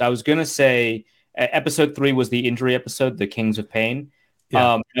Last. I was going to say episode 3 was the injury episode, The Kings of Pain.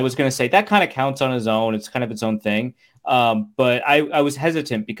 Yeah. I was going to say that kind of counts on its own. It's kind of its own thing. But I was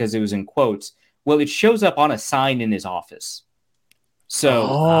hesitant because it was in quotes. Well, it shows up on a sign in his office. So,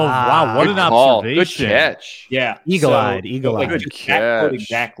 wow, what an observation! Good catch. Yeah, eagle-eyed. Like, good catch.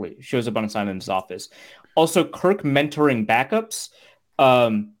 Exactly, shows up on a sign in his office. Also, Kirk mentoring backups.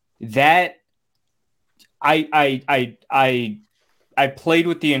 That I played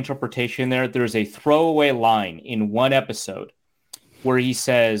with the interpretation there. There's a throwaway line in one episode where he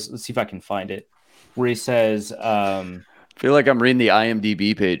says, "Let's see if I can find it." Where he says, "I feel like I'm reading the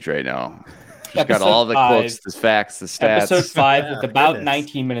IMDb page right now." He's got all the quotes, the facts, the stats. Episode 5 with about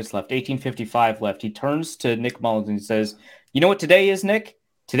 19 minutes left, 18:55 left. He turns to Nick Mullins and he says, "You know what today is, Nick?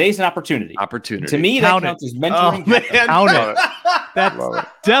 Today's an opportunity." Opportunity. To me, that counts as mentoring. Count it. That's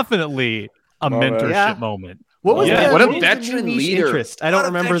definitely a mentorship moment. What was what a veteran leader. Interest? I don't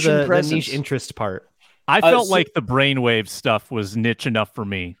remember the niche interest part. I felt like the brainwave stuff was niche enough for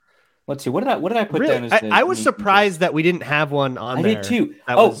me. Let's see. What did I put really? down? As I was surprised that we didn't have one on I there. did too.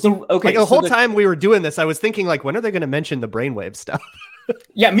 Okay. The whole time we were doing this, I was thinking, like, when are they going to mention the brainwave stuff?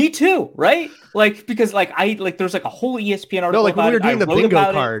 Yeah, me too. Right? Like, because there's like a whole ESPN article. No, like when we were doing the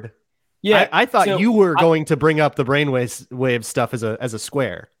bingo card. Yeah, I thought you were going to bring up the brainwave stuff as a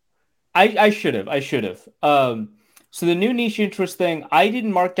square. I should have. So the new niche interest thing, I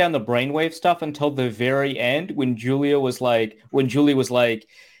didn't mark down the brainwave stuff until the very end when Julie was like,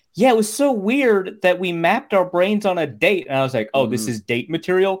 Yeah, it was so weird that we mapped our brains on a date, and I was like, "Oh, this is date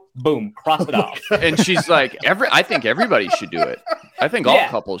material." Boom, cross it off. And she's like, I think everybody should do it. I think all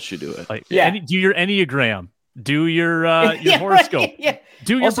couples should do it. Like, do your Enneagram, do your horoscope, right,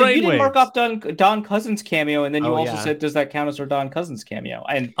 do your also, brainwave. You didn't mark off Don Cousins cameo, and then you also said, "Does that count as our Don Cousins cameo?"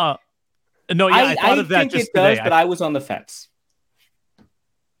 And no, yeah, I thought of that think just it does, today. but I was on the fence.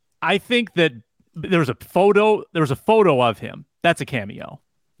 I think that there was a photo of him. That's a cameo.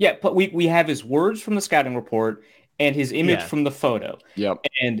 Yeah, but we have his words from the scouting report and his image from the photo. Yep.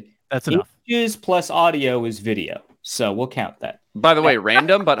 And that's enough. Images plus audio is video. So we'll count that. By the way,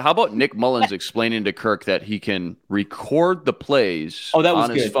 random, but how about Nick Mullins explaining to Kirk that he can record the plays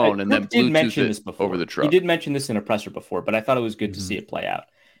on his phone and then Bluetooth it over the truck? He did mention this in a presser before, but I thought it was good to see it play out.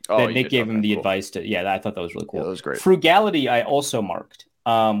 That Nick gave him the advice to, I thought that was really cool. Yeah, that was great. Frugality, I also marked.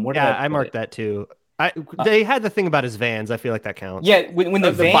 I marked that too. They had the thing about his vans. I feel like that counts. Yeah, when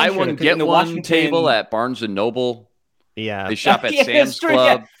the van buy one get one table at Barnes and Noble. Yeah, they shop at Sam's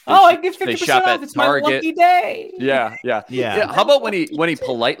Club. I get 50% they shop off. at It's Target. my lucky day. Yeah. How about when he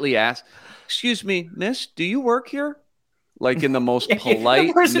politely asks, "Excuse me, miss, do you work here?" Like in the most polite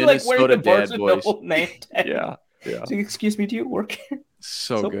the person, Minnesota dad voice. Yeah. So, excuse me, do you work here?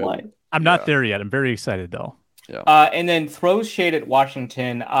 So good. Polite. I'm not there yet. I'm very excited though. Yeah. And then throws shade at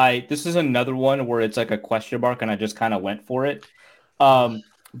Washington. This is another one where it's like a question mark, and I just kind of went for it. But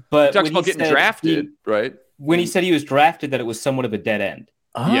he talks about getting drafted, right? When he said he was drafted, that it was somewhat of a dead end.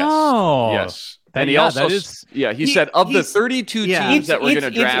 Oh, yes. And he also, he said of the 32 teams that were going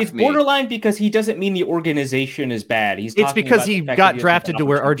to draft it's borderline because he doesn't mean the organization is bad. It's because he got drafted to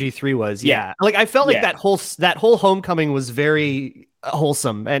where RG3 was. Yeah. Like I felt like that whole homecoming was very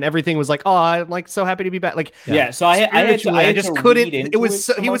wholesome, and everything was like, oh, I'm like so happy to be back. Like, so I just couldn't. It was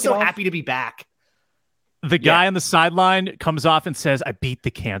so, he was so happy to be back. The guy on the sideline comes off and says, "I beat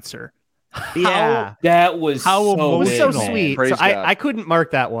the cancer." Yeah, that was so sweet. So I couldn't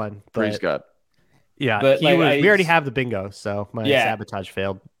mark that one. But, Praise God. Yeah, but we already have the bingo, so my sabotage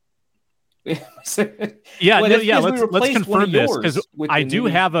failed. Let's confirm this because I do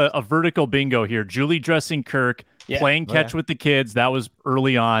have a vertical bingo here. Julie dressing Kirk, playing catch with the kids. That was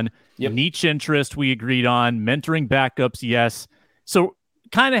early on. Niche interest we agreed on. Mentoring backups, yes. So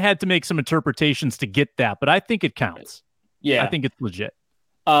kind of had to make some interpretations to get that, but I think it counts. Yeah, I think it's legit.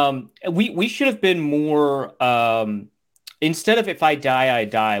 We should have been more. Instead of "if I die, I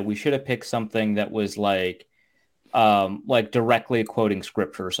die," we should have picked something that was like directly quoting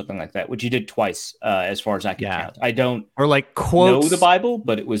scripture or something like that, which he did twice, as far as I can count. I don't quotes know the Bible,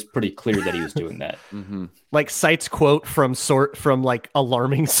 but it was pretty clear that he was doing that. Like cites quote from like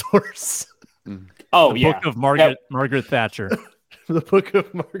alarming source. Oh, the Book of Margaret Thatcher. The Book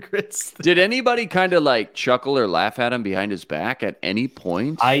of Margaret's. Did anybody kind of like chuckle or laugh at him behind his back at any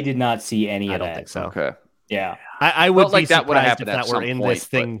point? I did not see any of that. I don't think so. Okay. Yeah. I would be surprised if that were in this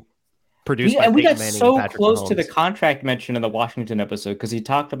thing produced by we got Manning so and Patrick close Mahomes. to the contract mention in the Washington episode because he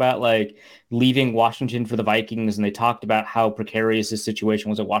talked about like leaving Washington for the Vikings, and they talked about how precarious his situation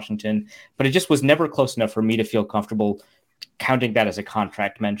was at Washington, but it just was never close enough for me to feel comfortable counting that as a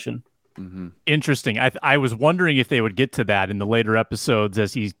contract mention. Interesting. I was wondering if they would get to that in the later episodes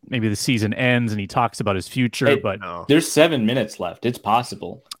as maybe the season ends and he talks about his future. But there's 7 minutes left. It's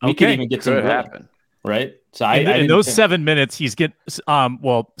possible. We could even get some happen. Right? So in those 7 minutes, he's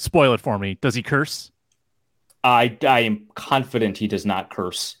spoil it for me. Does he curse? I am confident he does not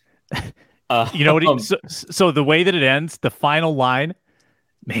curse. You know what? So the way that it ends, the final line,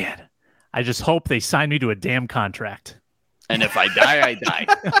 man, I just hope they sign me to a damn contract. And if I die, I die.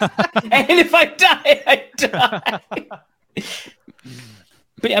 And if I die, I die.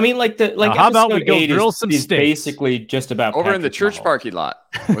 But I mean, how about we go grill some steaks? Basically, just about over in the church parking lot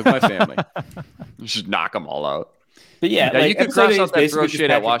with my family. Just knock them all out. But you can cross out that throw shade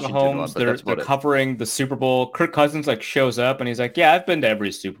at Washington. Mahomes, they're covering the Super Bowl. Kirk Cousins shows up and he's like, "Yeah, I've been to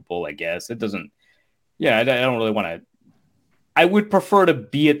every Super Bowl. I guess it doesn't. Yeah, I don't really want to. I would prefer to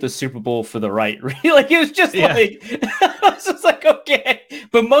be at the Super Bowl for the right." It was just I was just like, okay.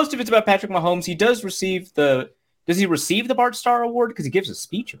 But most of it's about Patrick Mahomes. He does receive Does he receive the Bart Starr Award? Because he gives a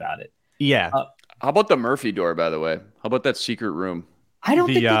speech about it. Yeah. How about the Murphy door, by the way? How about that secret room? I don't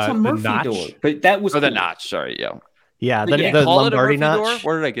think that's a Murphy door. But that was... the notch, sorry, yeah. Yeah, the Lombardi notch. Door?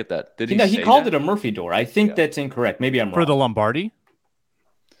 Where did I get that? Did he called it a Murphy door. I think that's incorrect. Maybe I'm wrong. For the Lombardi?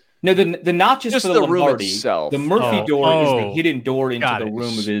 No, the notch is just for the room Lombardi. itself. The Murphy door is the hidden door into the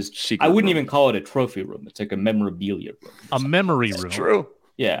room of his... secret I wouldn't room. even call it a trophy room. It's like a memorabilia room. A memory room. True.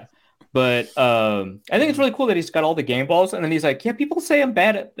 Yeah. But I think it's really cool that he's got all the game balls. And then he's like, yeah, people say I'm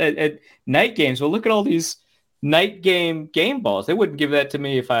bad at night games. Well, look at all these night game balls. They wouldn't give that to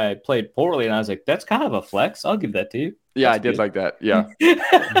me if I played poorly. And I was like, that's kind of a flex. I'll give that to you. Yeah, That's I did good. like that. Yeah,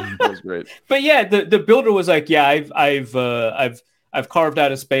 that was great. But yeah, the builder was like, yeah, I've carved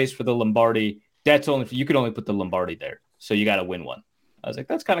out a space for the Lombardi. That's only you could only put the Lombardi there, so you got to win one. I was like,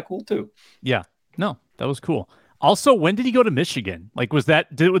 that's kind of cool too. Yeah, no, that was cool. Also, when did he go to Michigan? Like, was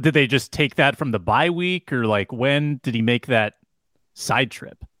that did they just take that from the bye week, or like when did he make that side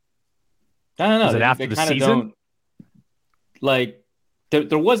trip? I don't know. Was it after the season? Don't, like,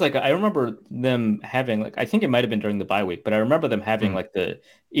 there was like I remember them having like I think it might have been during the bye week, but I remember them having like the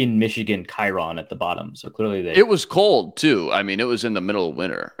in Michigan Chiron at the bottom. So clearly it was cold too. I mean, it was in the middle of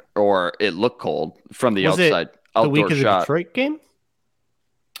winter, or it looked cold from the outside. The week outdoor of the shot. Detroit game?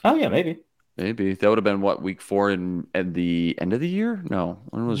 Oh yeah, maybe that would have been what, week 4 and at the end of the year. No,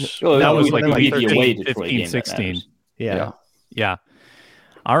 when was that was like like 15, 16. Yeah.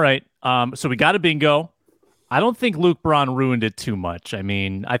 All right. So we got a bingo. I don't think Luke Braun ruined it too much. I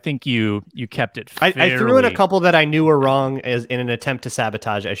mean, I think you kept it fairly... I threw in a couple that I knew were wrong as in an attempt to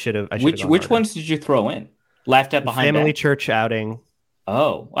sabotage. I should have. Which ones did you throw in? Laughed at behind family back? church outing.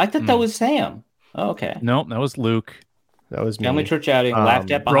 Oh, I thought that was Sam. Oh, okay. No, that was Luke. That was me. Family church outing. Laughed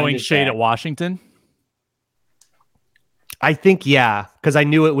at behind Throwing his shade back. at Washington. I think because I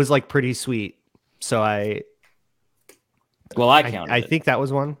knew it was like pretty sweet. So I counted. I think that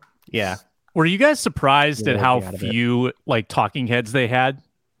was one. Yeah. Were you guys surprised Yeah, at how looking out of it. few like talking heads they had,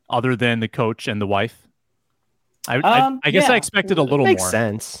 other than the coach and the wife? I guess yeah. I expected a little Makes more.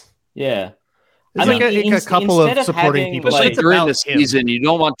 sense. Yeah. There's a couple of supporting people. Especially It's during about the him. season, you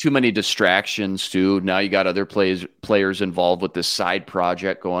don't want too many distractions too. Now you got other players involved with this side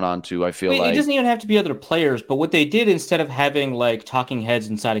project going on too. I feel like it doesn't even have to be other players, but what they did instead of having like talking heads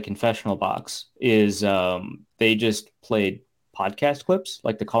inside a confessional box is they just played podcast clips,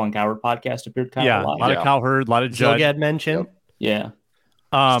 like the Colin Cowherd podcast appeared kind of Yeah, a lot of Cowherd, a lot of Judd. Zogad mentioned. Yeah.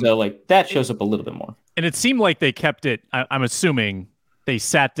 So like that shows up a little bit more. And it seemed like they kept it. I'm assuming they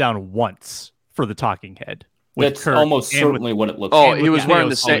sat down once for the talking head. That's Kirk almost and certainly what it looks Oh, like. he was wearing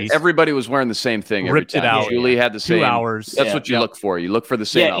the Mateos same. Hollies. Everybody was wearing the same thing every Ripped it time. out. Julie had the 2 same. hours. That's what you look for. You look for the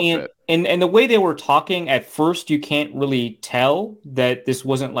same outfit. And the way they were talking at first, you can't really tell that this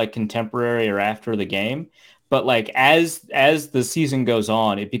wasn't like contemporary or after the game. But like as the season goes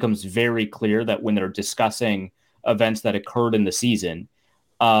on, it becomes very clear that when they're discussing events that occurred in the season,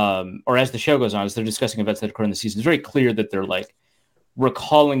 or as the show goes on, as they're discussing events that occur in the season, it's very clear that they're like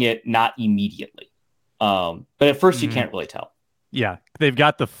recalling it not immediately. But at first, you can't really tell. Yeah, they've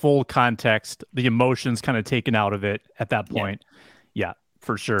got the full context, the emotions kind of taken out of it at that point. Yeah,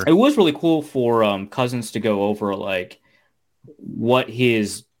 for sure. It was really cool for Cousins to go over like what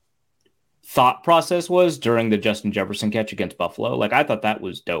his thought process was during the Justin Jefferson catch against Buffalo. Like I thought that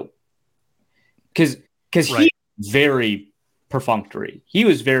was dope because he was very perfunctory. He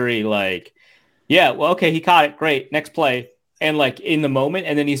was very like, yeah, well, okay, he caught it, great, next play. And like in the moment,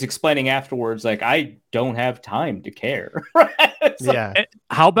 and then he's explaining afterwards, like I don't have time to care. Yeah.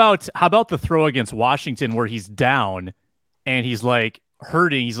 How about the throw against Washington where he's down and he's like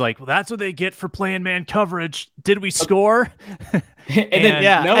hurting? He's like, well, that's what they get for playing man coverage. Did we score? and then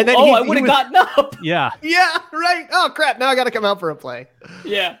no, and then I would have gotten up. Yeah. Yeah, right. Oh crap! Now I got to come out for a play.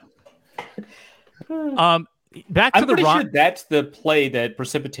 Yeah. Back to I'm the pretty sure that's the play that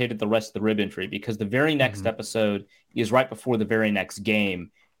precipitated the rest of the rib injury because the very next episode is right before the very next game,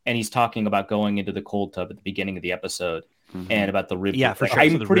 and he's talking about going into the cold tub at the beginning of the episode and about the rib. Yeah, for sure.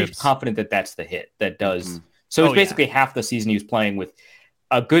 I'm The pretty ribs. confident that that's the hit that does. So it's basically half the season he was playing with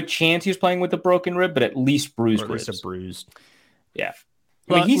a good chance he was playing with a broken rib, but at least bruised Or at least ribs. a bruised. Yeah.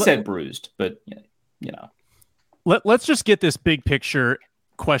 I mean, he said bruised, but you know. Let's just get this big picture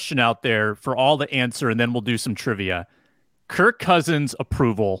question out there for all the answer, and then we'll do some trivia. Kirk Cousins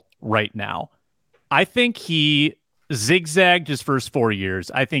approval right now. I think he zigzagged his first 4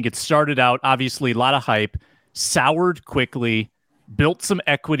 years. I think it started out, obviously, a lot of hype, soured quickly, built some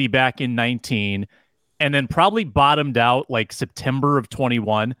equity back in 19, and then probably bottomed out like September of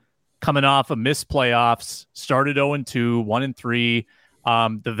 21, coming off of missed playoffs, started 0-2, 1-3.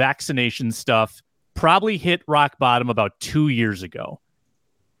 The vaccination stuff probably hit rock bottom about 2 years ago.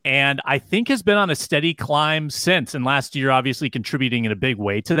 And I think has been on a steady climb since. And last year, obviously contributing in a big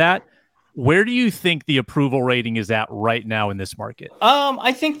way to that. Where do you think the approval rating is at right now in this market?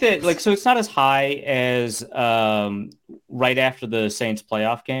 I think that so it's not as high as right after the Saints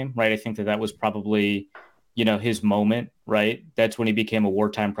playoff game, right? I think that was probably, his moment, right? That's when he became a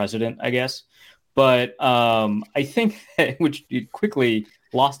wartime president, I guess. But I think that, which he quickly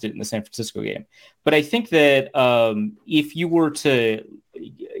lost it in the San Francisco game. But I think that if you were to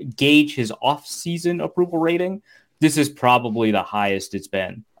gauge his off-season approval rating, this is probably the highest it's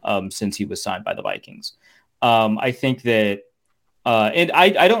been since he was signed by the Vikings. I think that, and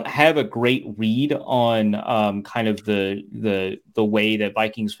I don't have a great read on kind of the way that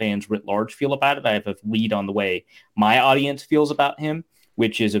Vikings fans writ large feel about it. I have a read on the way my audience feels about him,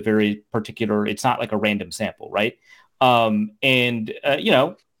 which is a very particular, it's not like a random sample, right?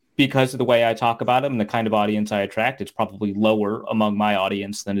 Because of the way I talk about him and the kind of audience I attract, it's probably lower among my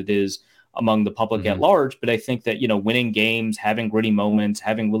audience than it is among the public at large. But I think that, winning games, having gritty moments,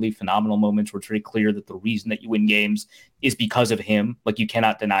 having really phenomenal moments where it's very clear that the reason that you win games is because of him. Like, you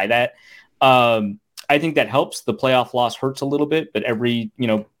cannot deny that. I think that helps. The playoff loss hurts a little bit, but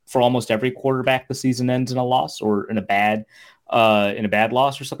for almost every quarterback, the season ends in a loss or in a bad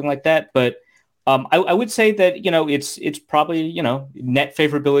loss or something like that. But I would say that, it's probably, net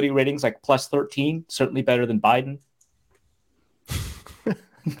favorability ratings like plus 13, certainly better than Biden.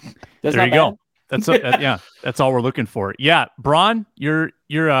 There you go. That's all we're looking for. Yeah. Braun, you're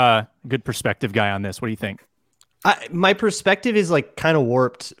a good perspective guy on this. What do you think? My perspective is like kind of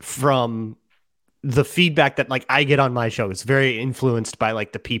warped from the feedback that like I get on my show. It's very influenced by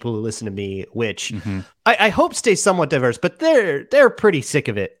like the people who listen to me, which I hope stays somewhat diverse, but they're pretty sick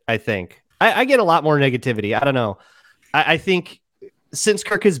of it. I think I get a lot more negativity. I don't know. I think since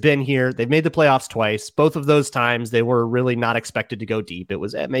Kirk has been here, they've made the playoffs twice. Both of those times, they were really not expected to go deep. It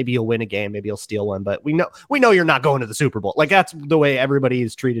was maybe you'll win a game, maybe you'll steal one, but we know you're not going to the Super Bowl. Like, that's the way everybody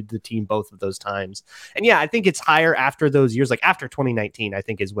has treated the team both of those times. And yeah, I think it's higher after those years. Like after 2019, I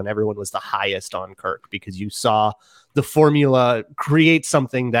think is when everyone was the highest on Kirk, because you saw the formula create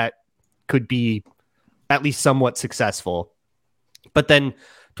something that could be at least somewhat successful. But then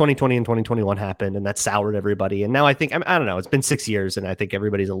 2020 and 2021 happened, and that soured everybody. And now I think, I don't know, it's been 6 years, and I think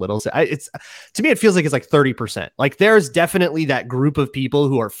everybody's a little, to me, it feels like it's like 30%. Like, there's definitely that group of people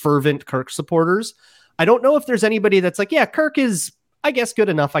who are fervent Kirk supporters. I don't know if there's anybody that's like, yeah, Kirk is, I guess, good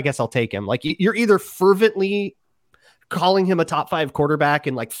enough. I guess I'll take him. Like, you're either fervently calling him a top 5 quarterback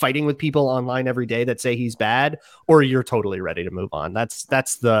and like fighting with people online every day that say he's bad, or you're totally ready to move on. That's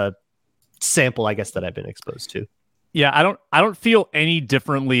the sample, I guess, that I've been exposed to. Yeah, I don't feel any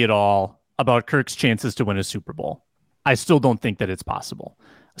differently at all about Kirk's chances to win a Super Bowl. I still don't think that it's possible,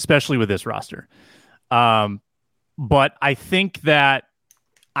 especially with this roster. But I think that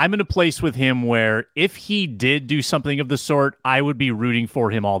I'm in a place with him where if he did do something of the sort, I would be rooting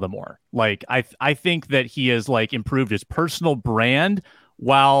for him all the more. Like, I think that he has like improved his personal brand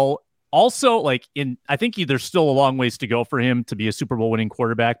while also like I think there's still a long ways to go for him to be a Super Bowl winning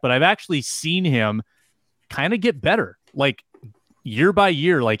quarterback, but I've actually seen him kind of get better, like year by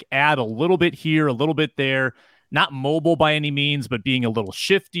year, like add a little bit here, a little bit there, not mobile by any means, but being a little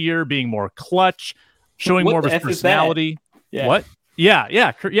shiftier, being more clutch, showing more of his personality. Yeah. What?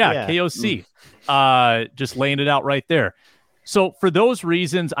 Yeah. KOC. Just laying it out right there. So for those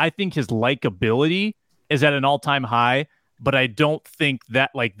reasons, I think his likability is at an all-time high, but I don't think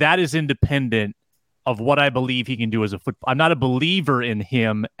that like that is independent of what I believe he can do as a football. I'm not a believer in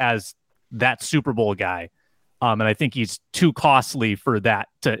him as that Super Bowl guy. And I think he's too costly for that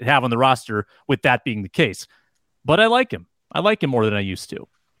to have on the roster, with that being the case. But I like him. I like him more than I used to.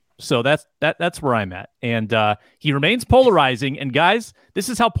 So that's where I'm at. And he remains polarizing. And guys, this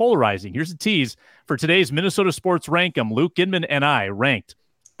is how polarizing. Here's a tease for today's Minnesota Sports Rankum. Luke Gidman and I ranked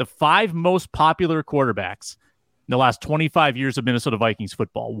the 5 most popular quarterbacks in the last 25 years of Minnesota Vikings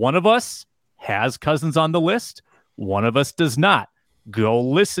football. One of us has Cousins on the list. One of us does not. Go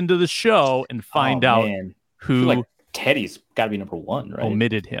listen to the show and find out who, like Teddy's got to be number 1, right?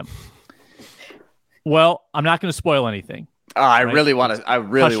 Omitted him. Well, I'm not going to spoil anything. I really want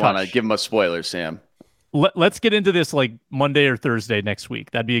to give him a spoiler, Sam. Let's get into this like Monday or Thursday next week.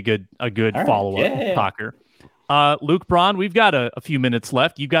 That'd be a good follow-up, talker. Luke Braun, we've got a few minutes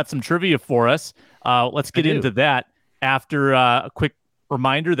left. You've got some trivia for us. Let's get into that after a quick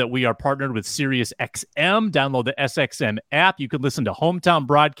reminder that we are partnered with SiriusXM. Download the SXM app. You can listen to hometown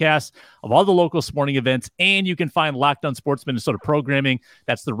broadcasts of all the local sporting events, and you can find Locked On Sports Minnesota programming.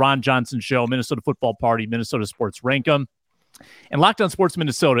 That's the Ron Johnson Show, Minnesota Football Party, Minnesota Sports Rankum. And Locked On Sports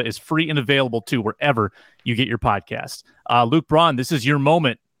Minnesota is free and available too wherever you get your podcast. Luke Braun, this is your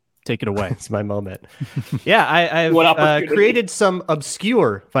moment. Take it away. It's my moment. Yeah, I've created some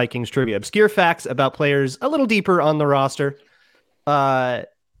obscure Vikings trivia, obscure facts about players a little deeper on the roster.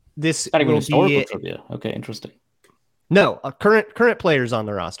 This not even will historical be trivia. Okay, interesting. No, current players on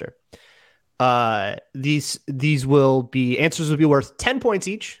the roster. These will be answers will be worth 10 points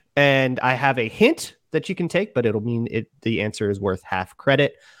each, and I have a hint that you can take, but it'll mean the answer is worth half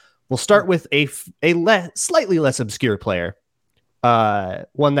credit. We'll start with a slightly less obscure player.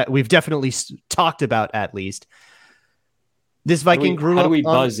 one that we've definitely talked about at least. This Viking grew up. How do we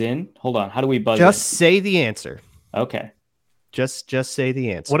buzz in? Hold on. How do we buzz in? Just say the answer. Okay. Just say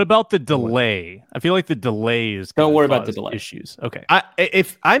the answer. What about the delay? I feel like the delay is. Don't worry about the delay. Issues. Okay.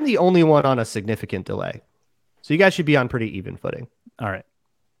 If I'm the only one on a significant delay, so you guys should be on pretty even footing. All right.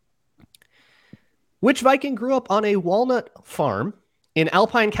 Which Viking grew up on a walnut farm in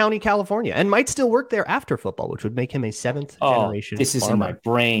Alpine County, California, and might still work there after football, which would make him a seventh generation. This is in my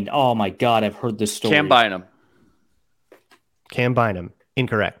brain. Oh my God, I've heard this story. Cam Bynum. Cam Bynum.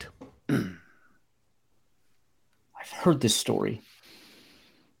 Incorrect. I've heard this story.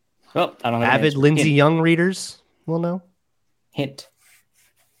 Well, I don't have Avid Lindsey Young readers will know. Hint.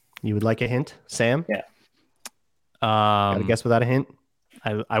 You would like a hint, Sam? Yeah. Got to guess without a hint.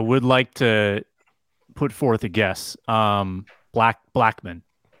 I would like to put forth a guess. Blackman.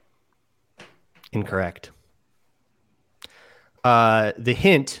 Incorrect. The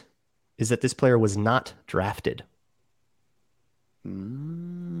hint is that this player was not drafted.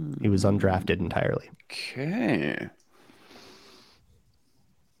 He was undrafted entirely. Okay.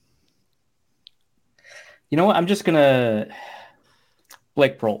 You know what? I'm just gonna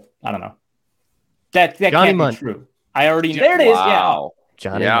Blake Prohl. I don't know. That Johnny can't Munt. be true. I already there it is. Wow.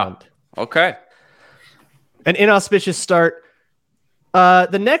 Johnny Yeah. Munt. Okay. An inauspicious start.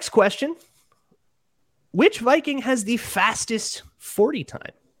 The next question. Which Viking has the fastest 40 time?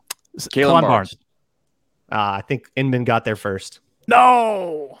 Kalen Barnes. I think Inman got there first.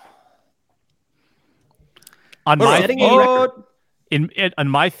 No. On my Setting feed, a record. on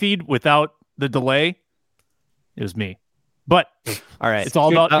my feed without the delay, it was me. But All right. it's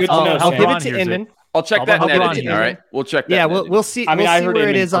all about. Good to I'll- know, I'll Sam. give Ron it to hears Inman. I'll check I'll that in help you on editing. here. All right. We'll check that. Yeah, in we'll see. I mean, we'll I see heard where it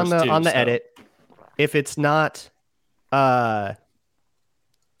Inman is on first the too, on the so. edit. If it's not,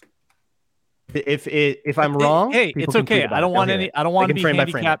 if I'm wrong, Hey, people it's can okay. tweet about I don't it. want They'll any. hear it. I don't want to They be can frame by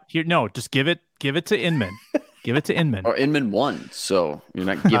frame handicapped here. No, just give it to Inman. Give it to Inman. Or Inman won, so you're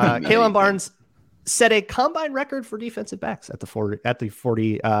not giving me Kalen anything. Barnes set a combine record for defensive backs at the 40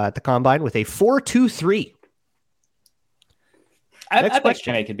 at the combine with a 4.23. I Next bet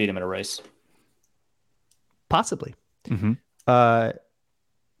question. Kenny could beat him in a race. Possibly. Mhm.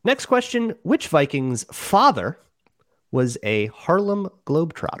 Next question. Which Viking's father was a Harlem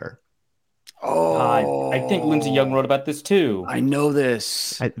Globetrotter? Oh, I think Lindsey Young wrote about this too. I know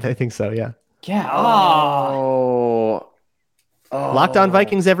this. I think so, yeah. Yeah. Oh. Locked on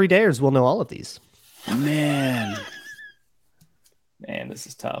Vikings everydayers will know all of these. Man. Man, this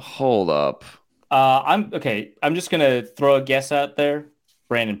is tough. Hold up. I'm just gonna throw a guess out there.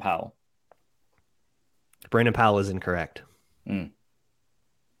 Brandon Powell. Brandon Powell is incorrect.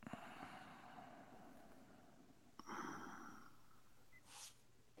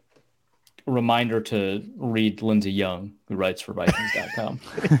 Reminder to read Lindsey Young, who writes for Vikings.com.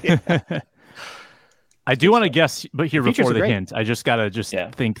 I do want to guess, but here The features before are the great. hint, I just gotta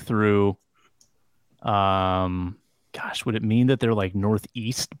think through. Gosh, would it mean that they're like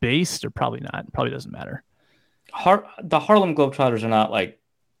northeast based, or probably not? Probably doesn't matter. The Harlem Globetrotters are not like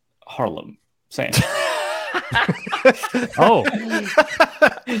Harlem. Saying Oh,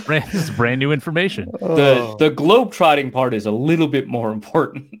 this is brand new information. the globetrotting part is a little bit more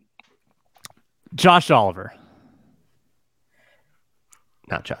important. Josh Oliver.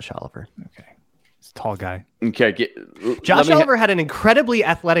 Not Josh Oliver. Okay, he's a tall guy. Okay. Josh Oliver had an incredibly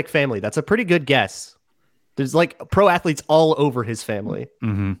athletic family. That's a pretty good guess. There's like pro athletes all over his family.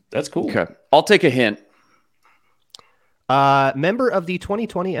 Mm-hmm. That's cool. Okay. I'll take a hint. Member of the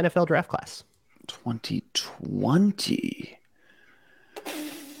 2020 NFL draft class. 2020.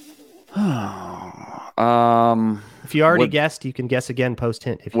 If you already guessed, you can guess again post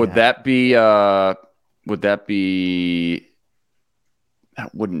hint. If you Would have. that be? That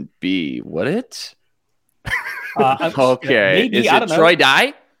wouldn't be. Would it? Okay. Maybe, Is I it don't know. Troy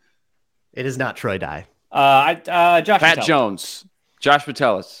Dye? It is not Troy Dye. Josh Pat Patel. Jones. Josh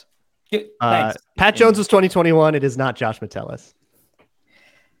Metellus. Thanks. Pat Jones was 2021. It is not Josh Metellus.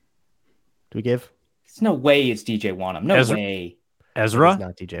 Do we give? There's no way it's DJ Wanham. No way. It Ezra. is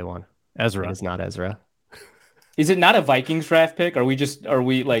not DJ one. Ezra. It is not Ezra. Is it not a Vikings draft pick? Are we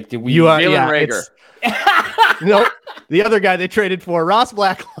like, did we? You are Jalen yeah, Reagor. it's- No, the other guy they traded for, Ross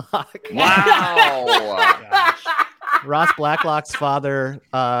Blacklock. Wow. Ross Blacklock's father,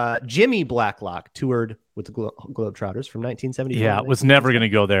 Jimmy Blacklock, toured with the Globetrotters from 1974. Yeah, was never going to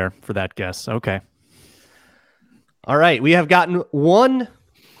go there for that guess. Okay. All right, we have gotten one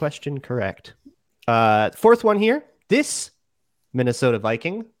question correct. Fourth one here. This Minnesota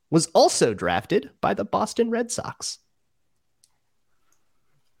Viking was also drafted by the Boston Red Sox.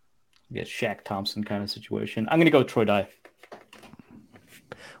 Yeah, Shaq Thompson kind of situation. I'm gonna go with Troy Dye.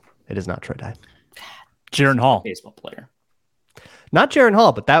 It is not Troy Dye. Jaron Hall. Baseball player. Not Jaron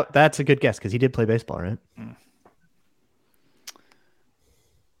Hall, but that's a good guess because he did play baseball, right?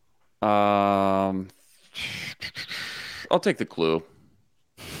 I'll take the clue.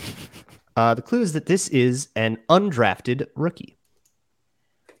 The clue is that this is an undrafted rookie.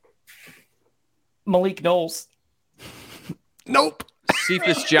 Malik Knowles. Nope.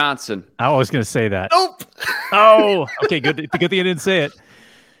 Cephas Johnson. I was going to say that. Nope. Oh, okay. Good thing I didn't say it.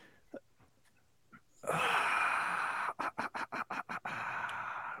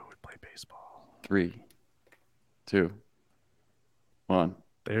 Who would play baseball? 3, 2, 1.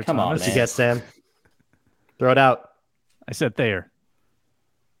 Thayer Come on, Thomas. What's your man. guess, Sam? Throw it out. I said Thayer.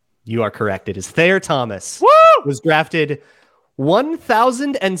 You are correct. It is Thayer Thomas. Woo! Was drafted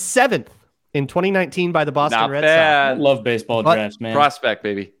 1,007th in 2019 by the Boston Not Red I bad. love baseball But- drafts, man. Prospect,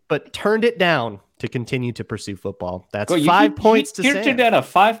 baby. but turned it down to continue to pursue football. That's Go, 5 points to You're Sam. turned down a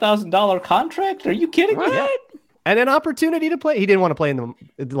 $5,000 contract? Are you kidding me? What? And an opportunity to play. He didn't want to play in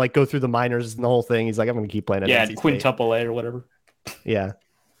the go through the minors and the whole thing. He's like, I'm going to keep playing at Yeah, NC State. quintuple A or whatever. Yeah.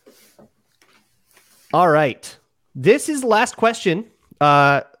 All right. This is the last question.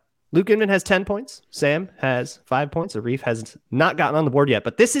 Luke Inman has 10 points. Sam has 5 points. Arif has not gotten on the board yet,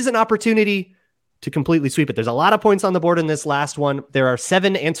 but this is an opportunity to completely sweep it. There's a lot of points on the board in this last one. There are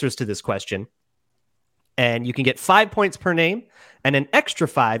 7 answers to this question, and you can get 5 points per name and an extra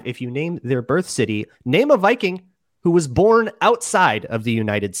 5 if you name their birth city. Name a Viking who was born outside of the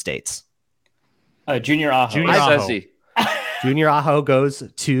United States. Junior Aho. Junior Aho. Sessy. Junior Aho goes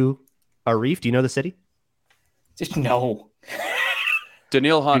to Arif. Do you know the city? Just no.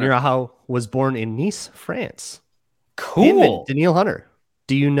 Daniil Hunter. Junior Aho was born in Nice, France. Cool. Inman, Daniil Hunter.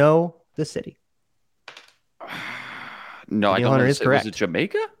 Do you know the city? No, I Daniil don't Hunter know. is Was correct. it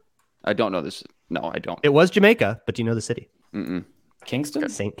Jamaica? I don't know this. No, I don't. It was Jamaica, but do you know the city? Mm-mm. Kingston?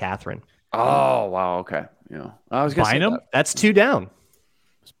 St. Catherine. Oh, wow. Okay. Yeah. I was going to say Bynum? that. That's 2 down.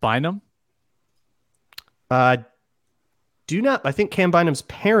 Bynum? I think Cam Bynum's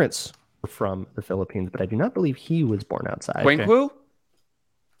parents were from the Philippines, but I do not believe he was born outside. Quenku?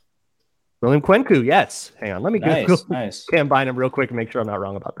 William Quenku, yes. Hang on, let me Nice, Google nice. Cam Bynum real quick and make sure I'm not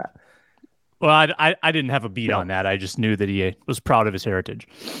wrong about that. Well, I didn't have a beat on that. I just knew that he was proud of his heritage.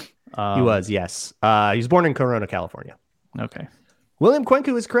 He was, yes. He was born in Corona, California. Okay. William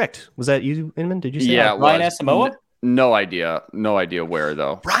Quenku is correct. Was that you, Inman? Did you say Yeah, that? it Ryan was. Asamoah? No idea. No idea where,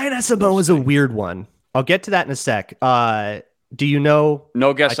 though. Brian Asamoah is a weird one. I'll get to that in a sec. Do you know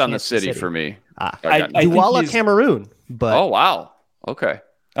No guess I on the can't see city city. for me. I got I think Douala, he's- Cameroon? But Oh, wow. Okay.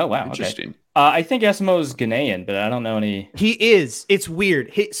 Oh, wow. Okay. Interesting. I think Asamoah is Ghanaian, but I don't know any. he is. It's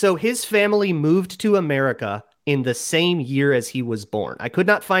weird. So his family moved to America in the same year as he was born. I could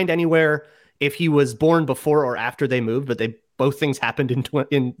not find anywhere if he was born before or after they moved, but both things happened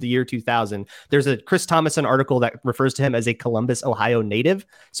in the year 2000. There's a Chris Thomason article that refers to him as a Columbus, Ohio native.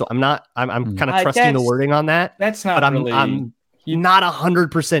 So I'm kind of trusting the that's- wording on that, That's not but really. I'm not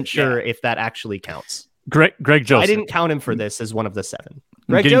 100% sure if that actually counts. Greg Joseph. I didn't count him for this as one of the 7.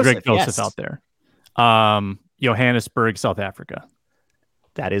 I'm Greg getting Joseph, Greg Joseph yes. out there. Johannesburg, South Africa.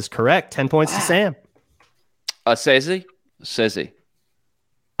 That is correct. 10 points to Sam. Sezi?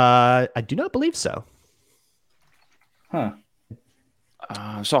 I do not believe so. Huh.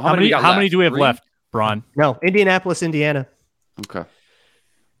 So How many? we got How many left? do we have 3? left, Braun? No, Indianapolis, Indiana. Okay.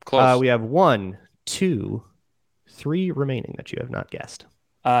 Close. We have 1, 2, 3 remaining that you have not guessed.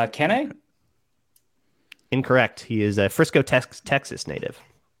 Kene? Incorrect. He is a Frisco, Texas native.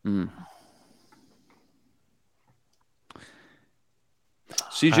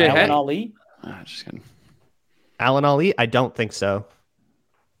 CJ Alan Heck? Ali? Just kidding. Alan Ali? I don't think so.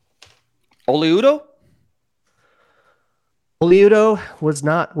 Oliudo? Oliudo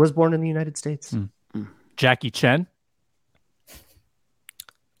was born in the United States. Jackie Chen.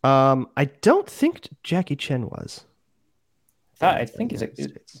 I don't think Jackie Chen was. I think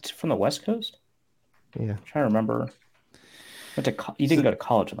it's from the West Coast. Yeah. I'm trying to remember. You didn't go to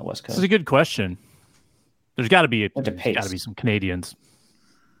college on the West This Coast. is a good question. There's got to be Went to Pace. some Canadians.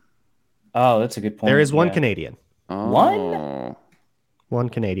 Oh, that's a good point. There is one Yeah. Canadian. Oh. One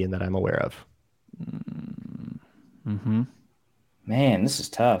Canadian that I'm aware of. Mm-hmm. Man, this is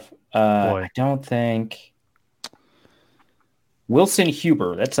tough. Boy. I don't think Wilson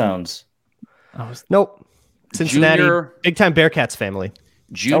Huber. That sounds. Nope. Cincinnati. Junior- Big time Bearcats family.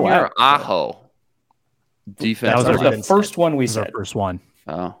 Junior Oh, wow. Aho. Defense. That was That our was been the first one we This is our said. first one.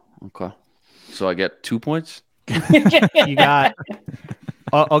 Oh, okay. So I get 2 points? You got.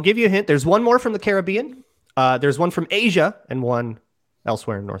 I'll give you a hint. There's one more from the Caribbean. There's one from Asia and one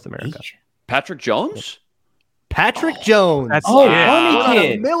elsewhere in North America. Patrick Jones? Patrick Jones. That's Oh, it. Army Going on a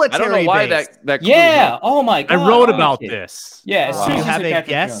kid. military I don't know why base. that Yeah. Oh my I god. wrote Army about kid. this. Yeah. As Wow. soon Do as you you have said a Patrick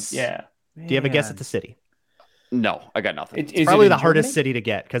guess? Jones, yeah. Do you have a guess at the city? No, I got nothing. Is Probably it the in hardest Germany? city to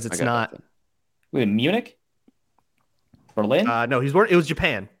get because I it's got not. nothing. Wait, Munich? Berlin? No, he's born. It was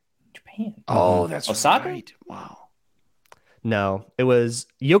Japan. Japan. Oh, that's Osaka? right. Wow. No, it was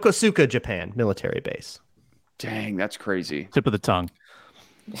Yokosuka, Japan, military base. Dang, that's crazy. Tip of the tongue.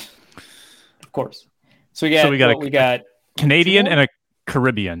 Of course. So we got Canadian two and a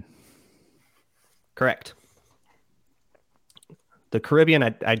Caribbean. Correct. The Caribbean,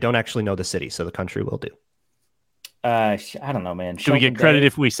 I don't actually know the city, so the country will do. I don't know, man. Do we get credit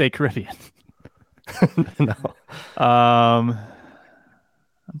if we say Caribbean? No. I'm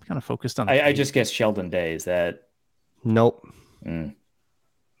kind of focused on. I just guessed Sheldon Day. Is that? Nope. Mm.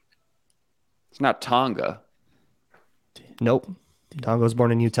 It's not Tonga. Nope. Tonga was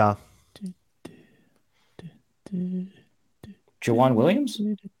born in Utah. Jawan Williams?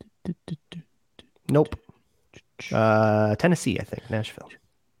 Nope. Tennessee, I think. Nashville.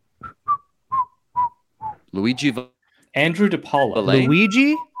 Luigi Andrew DePaula. Villain?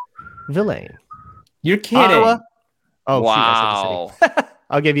 Luigi Villain. You're kidding. Ottawa. Oh, wow. shoot, I said the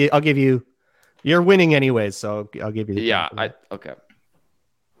city. I'll give you. You're winning anyways, so I'll give you. The Yeah, point. okay.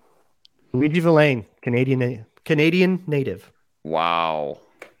 Luigi Villain, Canadian native. Wow.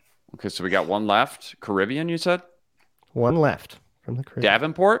 Okay, so we got one left. Caribbean, you said? One left from the Caribbean.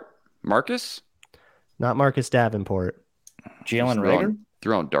 Davenport? Marcus? Not Marcus Davenport. Jalen Just Rager?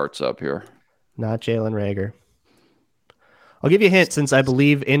 throwing darts up here. Not Jalen Rager. I'll give you a hint since I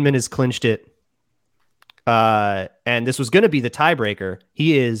believe Inman has clinched it. And this was going to be the tiebreaker.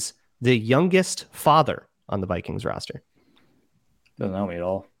 He is the youngest father on the Vikings roster. Doesn't know me at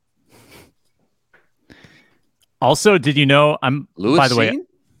all. Also, did you know Louis by the way, Sean?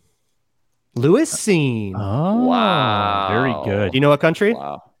 Louis Seen. oh, Wow. very good. Do you know what country?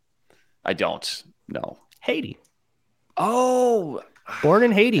 Wow. I don't. No. Haiti. Oh. Born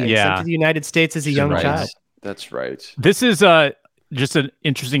in Haiti. Yeah. Sent to the United States as a young right. child. That's right. This is just an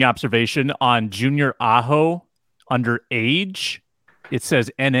interesting observation on Junior Aho underage. It says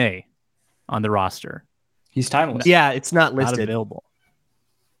NA on the roster. He's timeless. Yeah, it's not Not listed. available.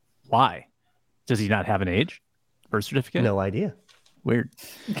 Why? Does he not have an age? Birth certificate? No idea. Weird.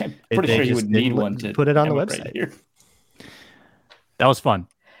 I'm They pretty sure you just would need didn't one to put it on the have right website. here. That was fun.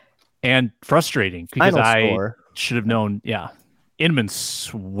 And frustrating because Final I score. should have known. Yeah. Inman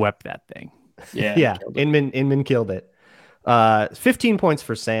swept that thing. Yeah. Yeah, killed it. Inman killed it. 15 points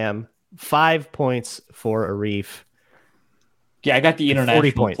for Sam, 5 points for Arif. Yeah, I got the 40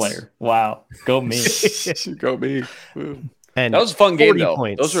 international points. player. Wow. Go me. Go me. And That was a fun game, 40 though.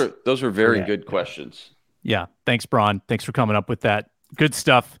 points. Those were very Yeah. good questions. Yeah. Thanks, Braun. Thanks for coming up with that. Good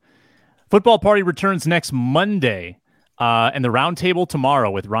stuff. Football Party returns next Monday. And the roundtable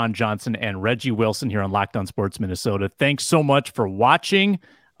tomorrow with Ron Johnson and Reggie Wilson here on Locked On Sports Minnesota. Thanks so much for watching.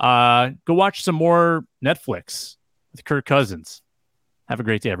 Go watch some more Netflix with Kirk Cousins. Have a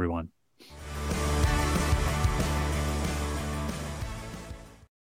great day, everyone.